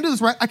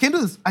this, right? I can't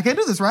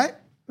do this, right?"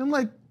 And I'm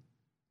like,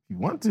 "You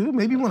want to?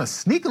 Maybe you want to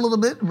sneak a little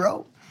bit,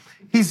 bro."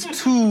 He's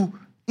too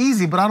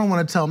easy, but I don't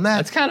want to tell him that.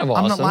 That's kind of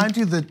awesome. I'm not lying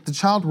to you. The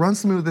child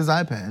runs to me with his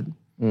iPad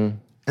and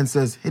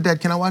says, "Hey Dad,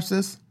 can I watch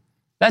this?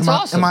 That's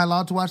awesome. Am I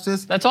allowed to watch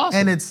this?" That's awesome.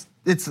 And it's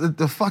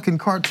the fucking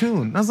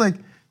cartoon. And I was like,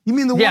 "You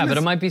mean the one?" Yeah, but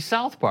it might be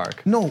South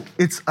Park. No,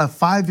 it's a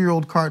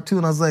 5-year-old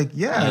cartoon. I was like,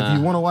 "Yeah, if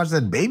you want to watch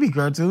that baby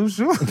cartoon,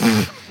 sure."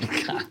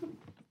 Good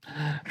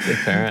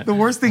parent. The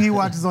worst thing he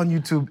watches on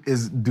YouTube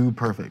is Dude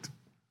Perfect.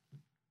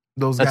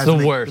 Those That's guys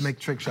the worst. make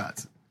trick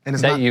shots. And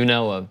it's that not, you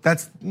know of.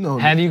 That's no.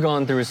 Have you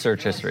gone through his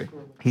search history?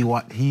 Have you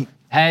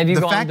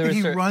the gone fact through that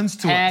he runs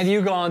to Have us.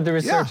 you gone through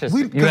his search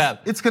history? You have.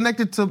 It's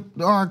connected to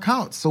our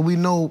accounts, so we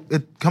know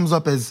it comes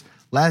up as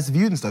last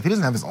viewed and stuff. He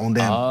doesn't have his own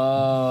damn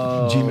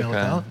Gmail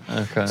account.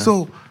 Okay.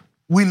 So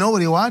we know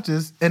what he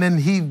watches, and then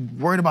he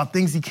worried about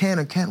things he can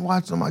or can't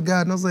watch. Oh my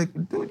God. And I was like,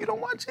 "Dude, you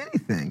don't watch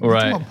anything."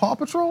 Right. You talking about Paw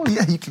Patrol?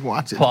 Yeah, you can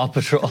watch it. Paw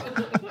Patrol. All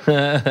right.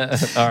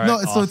 No,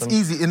 awesome. so it's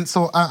easy. And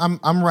so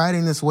I'm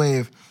riding this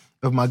wave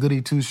of my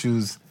goody two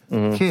shoes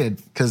kid,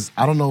 because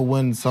I don't know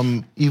when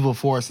some evil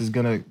force is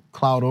gonna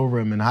cloud over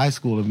him in high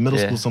school or middle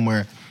school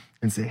somewhere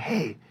and say,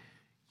 "Hey,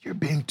 you're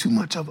being too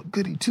much of a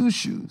goody two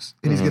shoes,"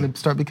 and he's gonna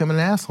start becoming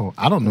an asshole.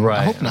 I don't know.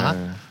 I hope not.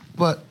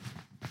 But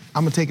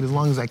I'm gonna take it as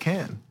long as I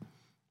can.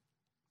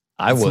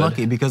 It's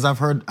lucky because I've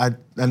heard, I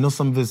know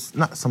some of his,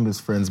 not some of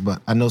his friends,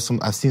 but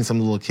I've seen some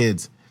of the little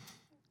kids.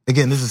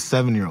 Again, this is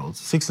 7-year-olds,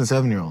 6 and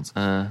 7-year-olds.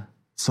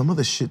 Some of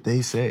the shit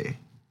they say.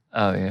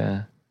 Oh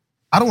yeah.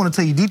 I don't want to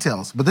tell you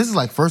details, but this is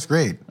like first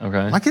grade.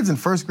 Okay. My kid's in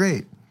first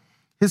grade.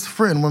 His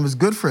friend, one of his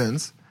good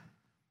friends,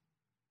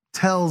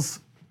 tells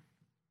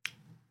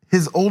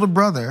his older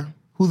brother,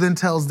 who then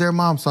tells their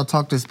mom, so I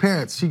talked to his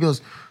parents. She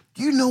goes,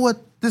 "Do you know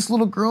what this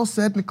little girl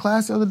said in the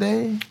class the other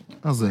day?"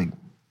 I was like,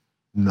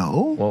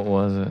 "No." What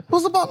was it? It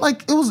was about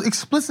it was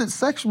explicit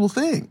sexual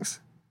things.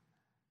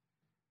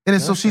 And then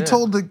so she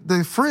told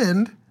the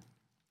friend,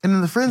 and then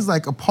the friend's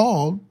like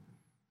appalled,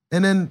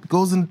 and then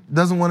goes and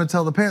doesn't want to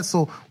tell the parents.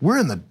 So we're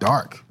in the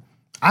dark.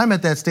 I'm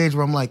at that stage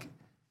where I'm like,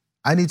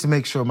 I need to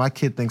make sure my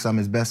kid thinks I'm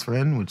his best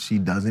friend, which he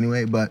does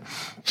anyway, but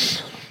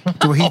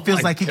to where he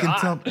feels like he can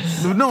tell.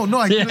 No,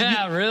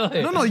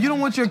 really? No, you don't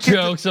want your kid.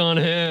 Jokes on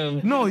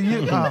him. No,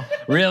 you.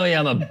 Really,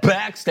 I'm a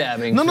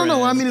backstabbing.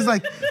 No. I mean, it's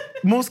like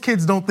most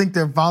kids don't think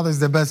their father's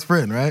their best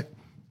friend, right?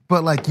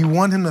 But like you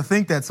want him to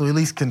think that, so he at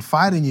least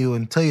confide in you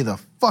and tell you the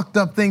fucked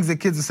up things that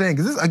kids are saying.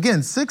 Because this,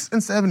 again, 6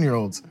 and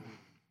 7-year-olds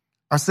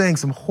are saying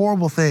some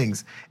horrible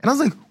things, and I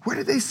was like, where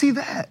did they see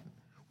that?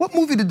 What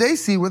movie did they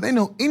see where they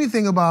know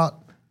anything about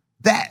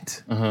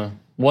that?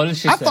 What did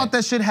she say? I thought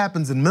that shit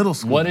happens in middle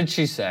school. What did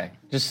she say?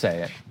 Just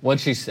say it. What'd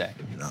she say?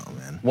 No,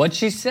 man. What'd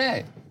she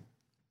say?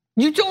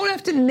 You don't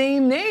have to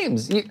name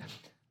names.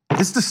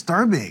 It's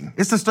disturbing.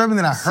 It's disturbing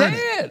that I heard it.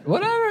 Say it.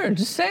 Whatever.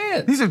 Just say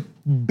it. These are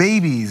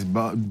babies,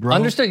 bro.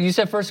 Understood. You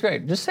said first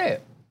grade. Just say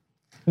it.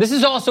 This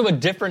is also a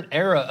different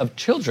era of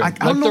children. I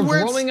don't know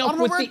where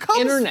it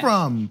comes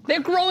from.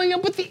 They're growing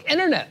up with the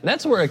internet.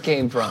 That's where it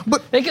came from.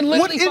 But they can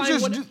literally what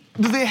interest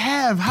do they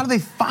have? How do they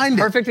find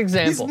it? Perfect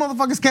example. These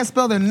motherfuckers can't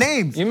spell their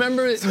names. You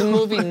remember the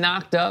movie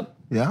Knocked Up?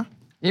 Yeah.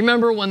 You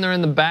remember when they're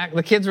in the back,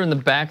 the kids are in the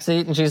back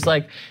seat, and she's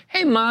like,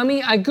 "Hey,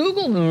 mommy, I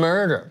Googled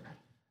murder."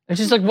 And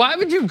she's like, "Why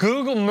would you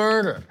Google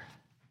murder?"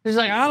 She's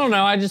like, "I don't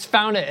know, I just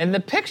found it. And the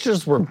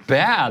pictures were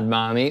bad,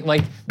 mommy."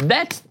 Like,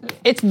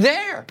 it's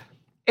there.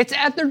 It's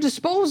at their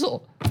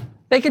disposal.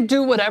 They can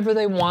do whatever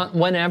they want,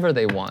 whenever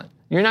they want.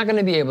 You're not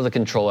gonna be able to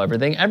control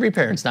everything. Every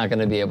parent's not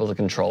gonna be able to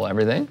control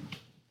everything.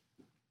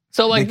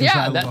 So like,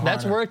 yeah,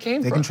 that's where it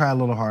came from. They can try a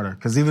little harder,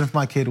 because even if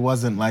my kid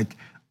wasn't like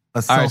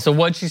a all right, so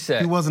what'd she say?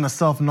 He wasn't a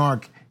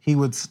self-narc. He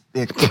would,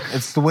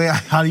 it's the way,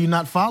 how do you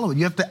not follow it?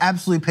 You have to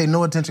absolutely pay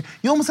no attention.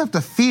 You almost have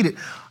to feed it.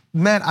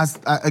 Man,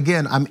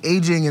 again, I'm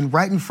aging and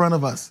right in front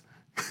of us.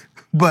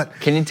 But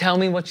can you tell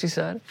me what she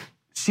said?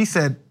 She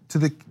said to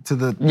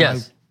the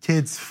yes. my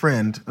kid's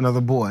friend,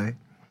 another boy.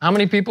 How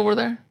many people were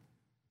there?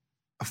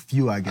 A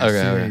few, I guess.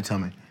 Okay. You tell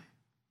me.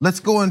 Let's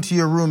go into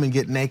your room and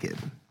get naked,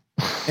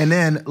 and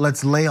then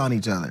let's lay on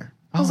each other.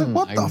 I was like,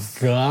 what the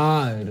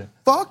God.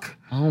 Fuck?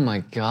 Oh my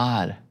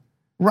God.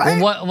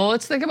 Right? Well,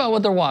 let's think about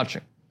what they're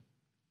watching.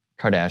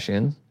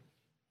 Kardashians.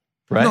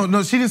 Right?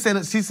 No, she didn't say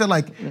that. She said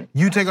like,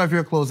 you take off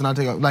your clothes and I'll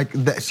take off. Like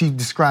that. She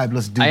described,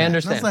 let's do that. I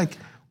understand. And I was like,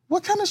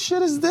 what kind of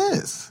shit is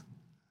this?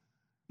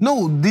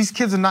 No, these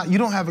kids are not, you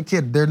don't have a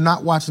kid. They're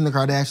not watching the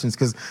Kardashians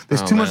because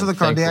there's too much of the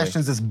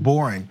Kardashians that's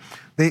boring.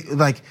 They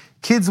like,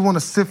 kids want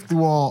to sift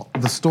through all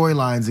the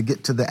storylines and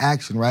get to the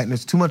action, right? And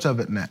there's too much of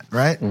it in that,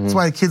 right? That's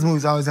why kids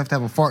movies always have to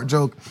have a fart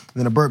joke,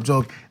 then a burp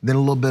joke, then a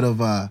little bit of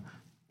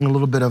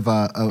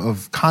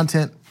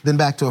content, then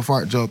back to a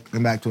fart joke,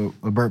 then back to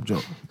a burp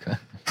joke. Okay.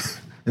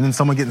 And then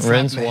someone getting slapped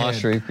rinse, in the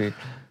wash, head. repeat.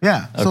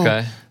 Yeah. So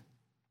okay.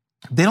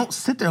 They don't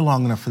sit there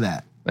long enough for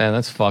that. Man,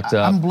 that's fucked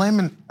up. I'm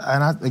blaming,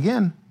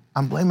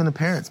 I'm blaming the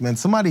parents, man.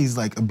 Somebody's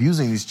like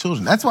abusing these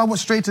children. That's why I went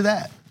straight to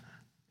that.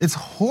 It's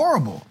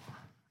horrible.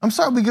 I'm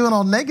sorry we're giving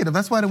all negative.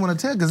 That's why I didn't want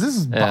to tell, because this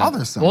is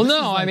bothersome. Well,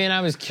 no, I mean,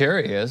 I was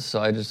curious,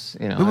 so I just,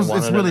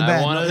 it's really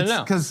bad. I wanted to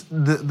know. Because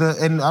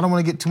and I don't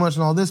want to get too much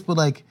on all this, but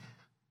like,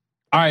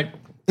 all right,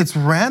 it's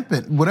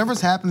rampant.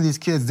 Whatever's happened to these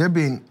kids, they're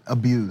being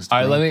abused.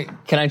 All right,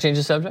 can I change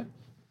the subject?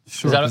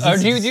 Sure. Or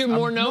do you have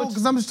more notes? No,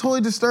 because I'm just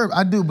totally disturbed.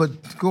 I do,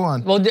 but go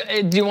on. Well, do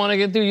you want to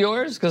get through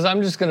yours? Because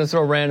I'm just going to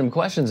throw random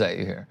questions at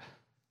you here.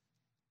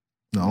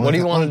 No. What do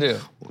you want to do?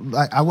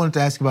 I wanted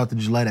to ask you about the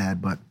Gillette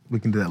ad, but we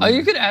can do that later. Oh,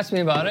 you could ask me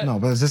about it. No,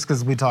 but it's just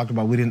because we talked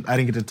about, I didn't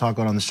get to talk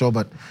about it on the show,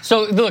 but.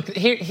 So look,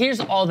 here's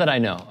all that I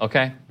know,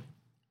 okay?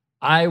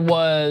 I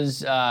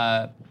was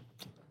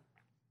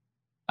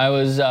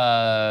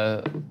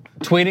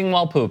tweeting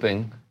while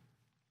pooping,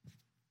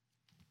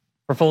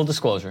 for full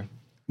disclosure.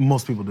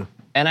 Most people do.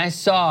 And I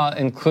saw,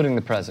 including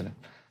the president,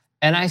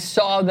 and I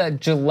saw that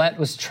Gillette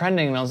was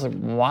trending, and I was like,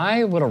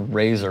 why would a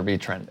razor be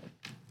trending?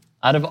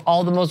 Out of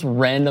all the most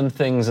random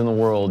things in the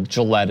world,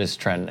 Gillette is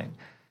trending.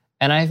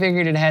 And I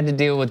figured it had to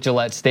deal with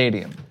Gillette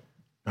Stadium.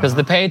 Because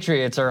the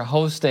Patriots are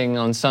hosting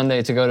on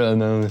Sunday to go to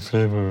another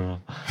Super Bowl.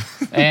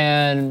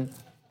 And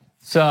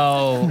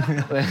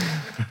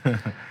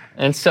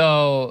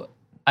so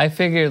I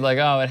figured like,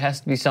 oh, it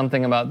has to be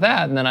something about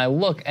that. And then I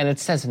look and it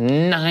says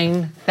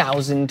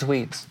 9,000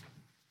 tweets.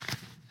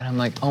 And I'm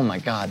like, oh my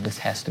God, this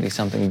has to be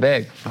something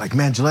big. Like,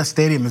 man, Gillette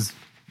Stadium is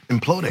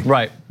imploding.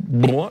 Right.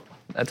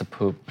 That's a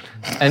poop.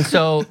 And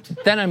so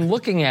then I'm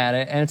looking at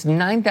it and it's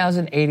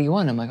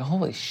 9,081. I'm like,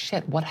 holy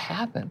shit, what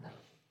happened?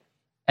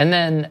 And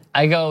then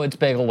I go, it's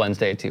Bagel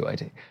Wednesday at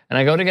TYT. And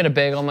I go to get a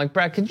bagel. I'm like,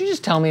 Brad, could you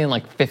just tell me in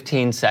like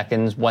 15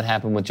 seconds what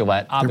happened with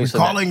Gillette? Obviously,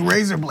 they're calling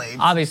razor blades.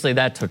 Obviously,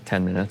 that took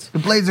 10 minutes. The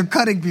blades are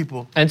cutting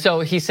people. And so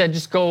he said,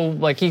 just go,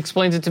 like he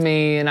explains it to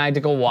me and I had to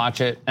go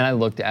watch it. And I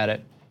looked at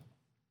it.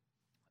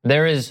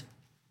 There is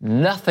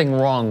nothing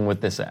wrong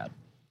with this ad.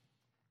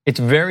 It's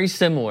very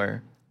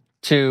similar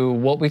to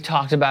what we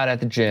talked about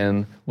at the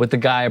gym with the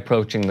guy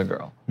approaching the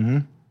girl.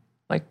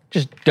 Like,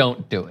 just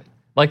don't do it.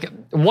 Like,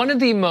 one of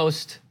the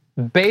most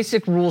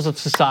basic rules of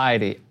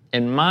society,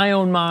 in my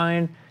own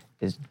mind,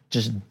 is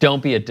just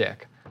don't be a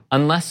dick.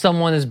 Unless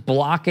someone is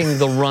blocking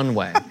the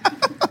runway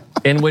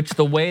in which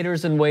the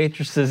waiters and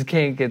waitresses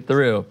can't get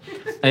through.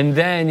 And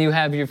then you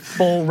have your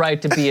full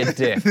right to be a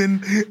dick.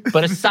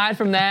 But aside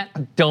from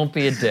that, don't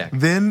be a dick.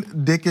 Then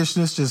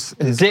dickishness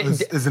just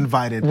is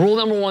invited. Rule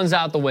number one's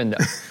out the window.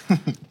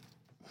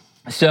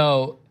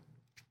 So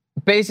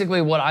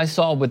basically what I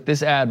saw with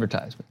this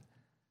advertisement,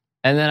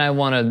 and then I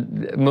want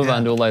to move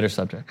on to a lighter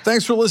subject.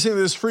 Thanks for listening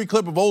to this free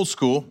clip of Old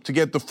School. To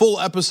get the full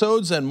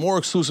episodes and more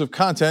exclusive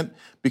content,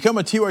 become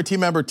a TYT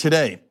member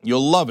today.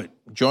 You'll love it.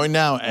 Join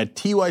now at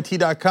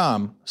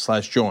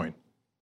tyt.com/join.